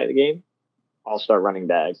off that game, I'll start running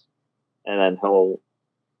bags, and then he'll,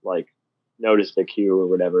 like, notice the cue or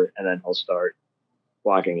whatever, and then he'll start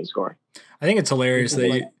blocking and scoring. I think it's hilarious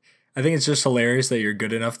I think it's just hilarious that you're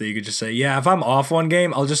good enough that you could just say, yeah, if I'm off one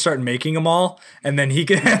game, I'll just start making them all. And then he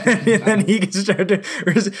can start to,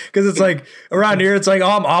 because it's like around here, it's like, oh,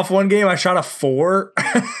 I'm off one game. I shot a 4,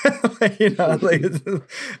 but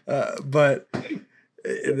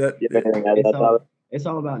it's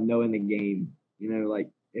all about knowing the game. Like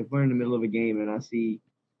if we're in the middle of a game and I see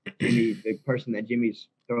the person that Jimmy's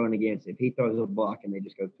throwing against, if he throws a block and they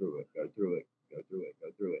just go through it,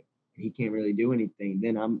 he can't really do anything,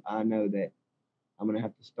 then I know that I'm going to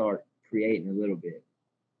have to start creating a little bit.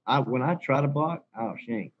 When I try to block, I'll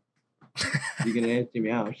shank. You can ask me,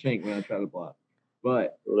 I'll shank when I try to block.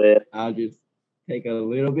 But I'll just take a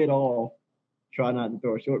little bit off, try not to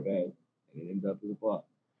throw a short bag, and it ends up as a block.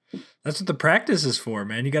 That's what the practice is for,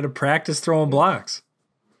 man. You got to practice throwing blocks.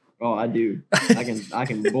 Oh, I do. I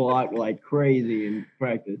can block like crazy in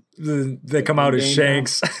practice. They come out as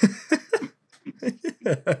shanks.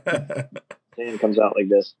 Hand comes out like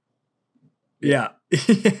this. Yeah.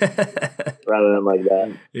 Rather than like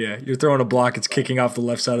that. Yeah, you're throwing a block, it's kicking off the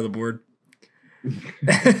left side of the board.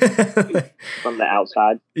 From the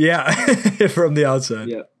outside. Yeah, from the outside.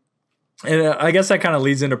 Yeah. And I guess that kind of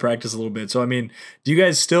leads into practice a little bit. So, I mean, do you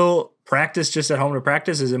guys still practice just at home to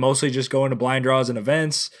practice? Is it mostly just going to blind draws and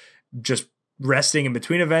events, just resting in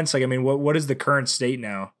between events? Like, I mean, what is the current state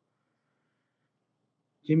now?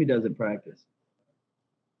 Jimmy doesn't practice.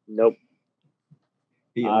 Nope.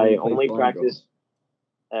 I only practice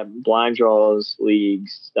at blind draws,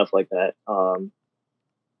 leagues, stuff like that.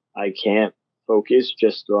 I can't focus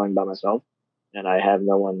just throwing by myself, and I have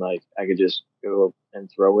no one like I could just go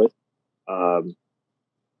and throw with.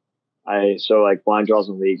 So like blind draws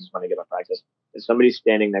and leagues is when I get my practice. If somebody's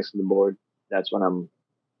standing next to the board, that's when I'm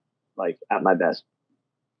like at my best.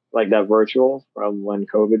 Like that virtual from when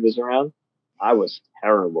COVID was around, I was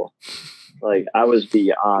terrible. Like I was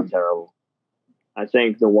beyond terrible. I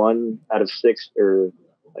think the one out of 6 or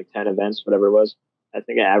like 10 events, whatever it was, I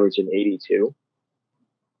think I averaged an 82,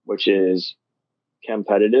 which is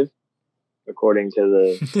competitive according to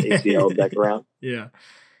the ACL deck around. Yeah.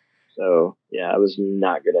 So yeah, I was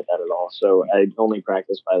not good at that at all. So I only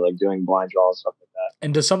practice by like doing blind draws, stuff like that.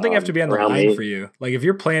 And does something have to be on the line for you? Like if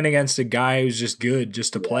you're playing against a guy who's just good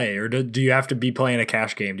just to play, or do you have to be playing a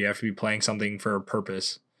cash game? Do you have to be playing something for a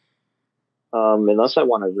purpose? Unless I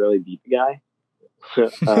want to really beat the guy,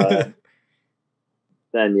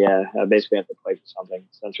 then yeah, I basically have to play for something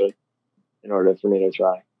essentially in order for me to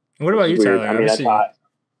try. What about you, Tyler? I mean,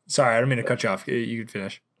 sorry, I don't mean to cut you off. You can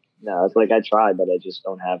finish. No, it's like I try, but I just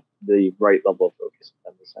don't have the right level of focus, if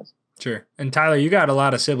that makes sense. Sure. And Tyler, you got a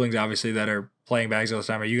lot of siblings, obviously, that are playing bags all the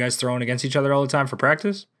time. Are you guys throwing against each other all the time for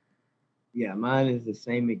practice? Yeah, mine is the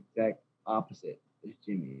same exact opposite as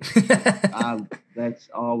Jimmy. That's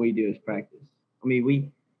all we do is practice. I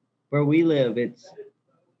mean, where we live, it's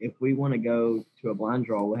if we want to go to a blind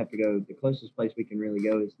draw, we'll have to go. The closest place we can really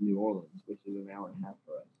go is New Orleans, which is an hour and a half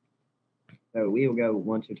for us. So we will go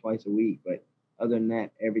once or twice a week, but other than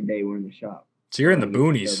that, every day we're in the shop. So you're in the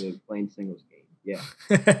boonies. Playing singles game, yeah.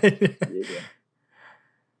 Yeah.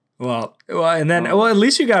 Well, and then at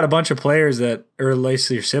least you got a bunch of players that, or at least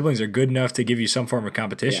your siblings are good enough to give you some form of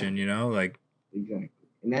competition. You know, like exactly.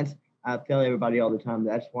 And I tell everybody all the time.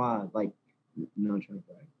 That's why, like, no I'm trying to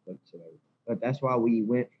brag, but that's why we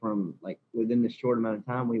went from, like, within this short amount of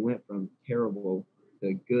time, we went from terrible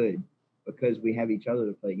to good, because we have each other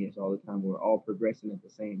to play against all the time. We're all progressing at the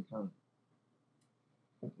same time.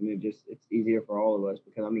 And it's easier for all of us,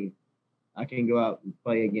 because, I mean, I can go out and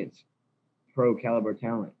play against pro caliber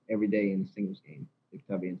talent every day in a singles game. If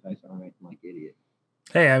Tubby and Tyson aren't acting like idiots.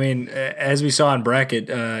 Hey, I mean, as we saw in bracket,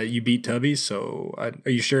 you beat Tubby, so are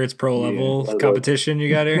you sure it's pro level competition you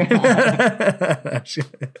got here?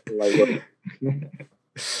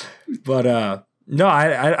 But no,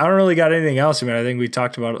 I don't really got anything else. I mean, I think we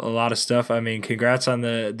talked about a lot of stuff. I mean, congrats on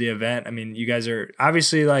the event. I mean, you guys are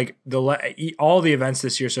obviously, like, all the events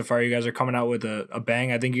this year so far, you guys are coming out with a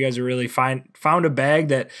bang. I think you guys are really found a bag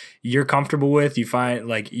that you're comfortable with. You find,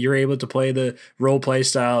 like, you're able to play the role play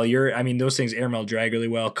style. I mean, those things airmail drag really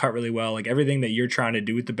well, cut really well. Like, everything that you're trying to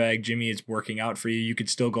do with the bag, Jimmy, it's working out for you. You could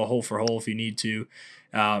still go hole for hole if you need to.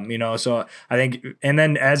 You know, so I think, and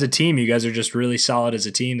then as a team, you guys are just really solid as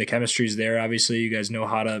a team. The chemistry's there. Obviously, you guys know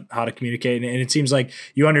how to communicate, and it seems like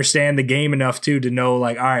you understand the game enough too to know,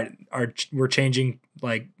 like, all right, we're changing,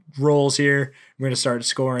 like, roles here. We're going to start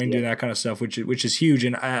scoring, do that kind of stuff, which is huge.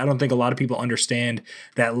 And I don't think a lot of people understand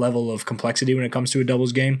that level of complexity when it comes to a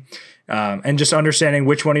doubles game. And just understanding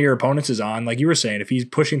which one of your opponents is on, like you were saying, if he's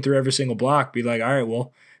pushing through every single block, be like, all right,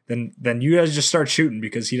 well, then you guys just start shooting,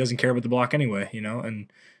 because he doesn't care about the block anyway, you know?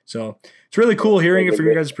 And so it's really cool hearing it from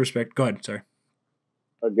your guys' perspective. Go ahead, sorry.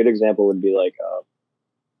 A good example would be, like,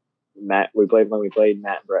 Matt. When we played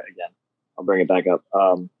Matt and Brett again. I'll bring it back up.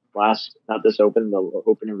 Not this Open, the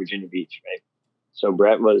Open in Virginia Beach, right? So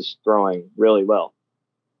Brett was throwing really well,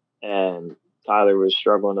 and Tyler was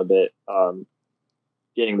struggling a bit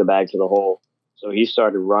getting the bag to the hole. So he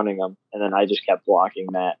started running them, and then I just kept blocking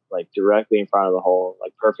Matt, like, directly in front of the hole,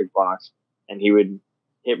 like, perfect blocks. And he would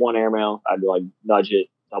hit one airmail, I'd, like, nudge it,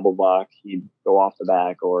 double block. He'd go off the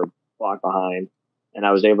back or block behind, and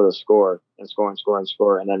I was able to score and score and score and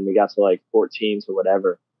score. And then we got to, like, 14 to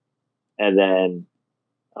whatever, and then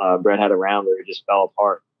Brett had a round where he just fell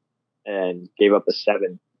apart and gave up a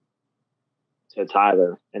 7 to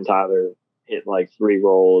Tyler, and Tyler hit, like, 3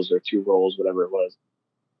 rolls or 2 rolls, whatever it was,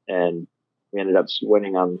 and we ended up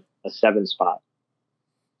winning on a 7 spot.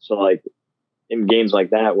 So, like, in games like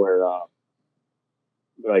that where,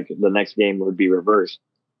 like, the next game would be reversed,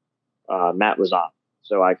 Matt was on.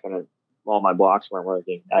 So I couldn't, all my blocks weren't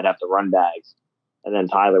working. I'd have to run bags. And then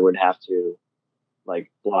Tyler would have to,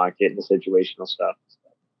 like, block, get into situational stuff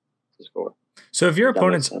to score. So if your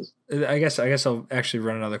opponent's, I guess I'll actually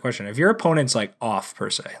run another question. If your opponent's, like, off per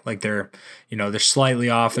se, like, they're slightly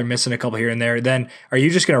off, they're missing a couple here and there, then are you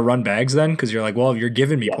just going to run bags then? Because you're like, well, you're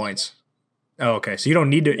giving me points. Oh, okay. So you don't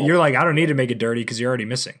need to, you're like, I don't need to make it dirty because you're already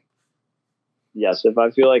missing. Yes. If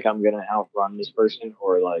I feel like I'm going to outrun this person,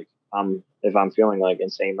 or, like, if I'm feeling, like,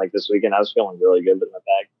 insane, like this weekend, I was feeling really good with my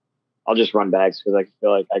bag, I'll just run bags because I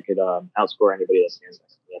feel like I could outscore anybody that stands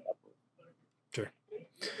next to me at that point. Sure.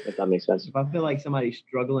 If that makes sense. If I feel like somebody's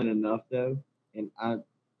struggling enough, though, and I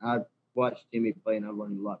watched Jimmy play, and I've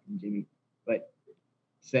learned a lot from Jimmy, but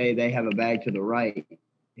say they have a bag to the right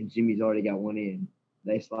and Jimmy's already got one in,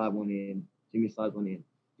 they slide one in, Jimmy slides one in.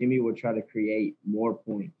 Jimmy will try to create more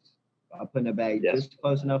points by putting a bag just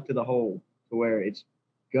close enough to the hole to where it's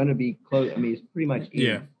going to be close. I mean, it's pretty much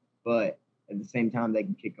in, but at the same time, they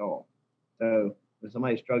can kick off. So when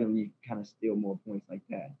somebody's struggling, you kind of steal more points like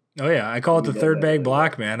that. Oh yeah, I call it the third bag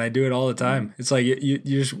block, man. I do it all the time. Mm-hmm. It's like you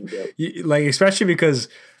just like, especially because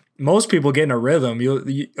most people get in a rhythm.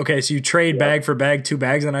 Okay, so you trade bag for bag, 2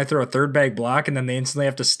 bags, and I throw a third bag block, and then they instantly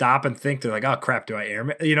have to stop and think. They're like, oh crap, do I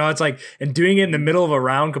air? You know, it's like, and doing it in the middle of a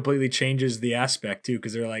round completely changes the aspect too,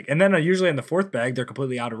 because they're like, and then usually in the 4th bag they're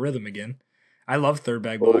completely out of rhythm again. I love third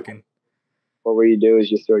bag blocking. What you do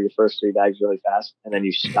is you throw your first 3 bags really fast, and then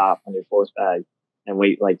you stop on your 4th bag and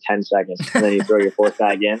wait like 10 seconds, and then you throw your 4th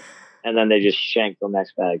bag in, and then they just shank the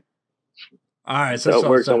next bag. All right, so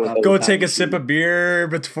go take a sip of beer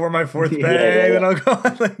before my 4th bag, then I'll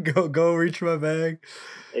go reach my bag.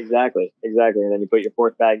 Exactly, and then you put your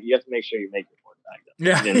 4th bag. You have to make sure you make your 4th bag.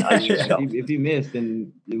 Yeah. If you miss,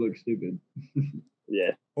 then you look stupid.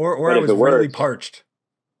 Yeah. Or I was really parched.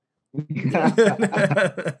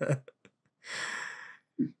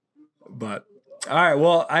 But All right.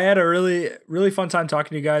 Well, I had a really, really fun time talking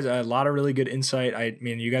to you guys. A lot of really good insight. I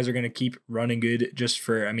mean, you guys are going to keep running good just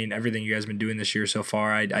for, I mean, everything you guys have been doing this year so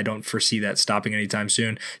far. I don't foresee that stopping anytime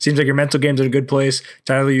soon. Seems like your mental game's in a good place.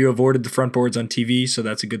 Tyler, you avoided the front boards on TV, so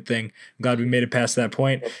that's a good thing. I'm glad we made it past that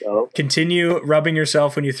point. Continue rubbing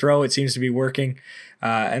yourself when you throw. It seems to be working.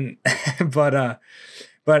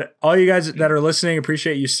 But all you guys that are listening,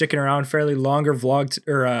 appreciate you sticking around. Fairly longer vlog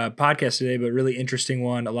or podcast today, but really interesting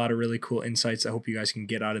one. A lot of really cool insights I hope you guys can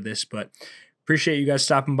get out of this. But appreciate you guys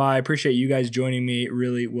stopping by. Appreciate you guys joining me. It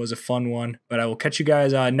really was a fun one. But I will catch you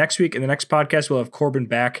guys next week. In the next podcast, we'll have Corbin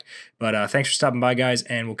back. But thanks for stopping by, guys,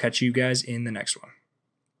 and we'll catch you guys in the next one.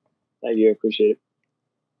 Thank you. Appreciate it.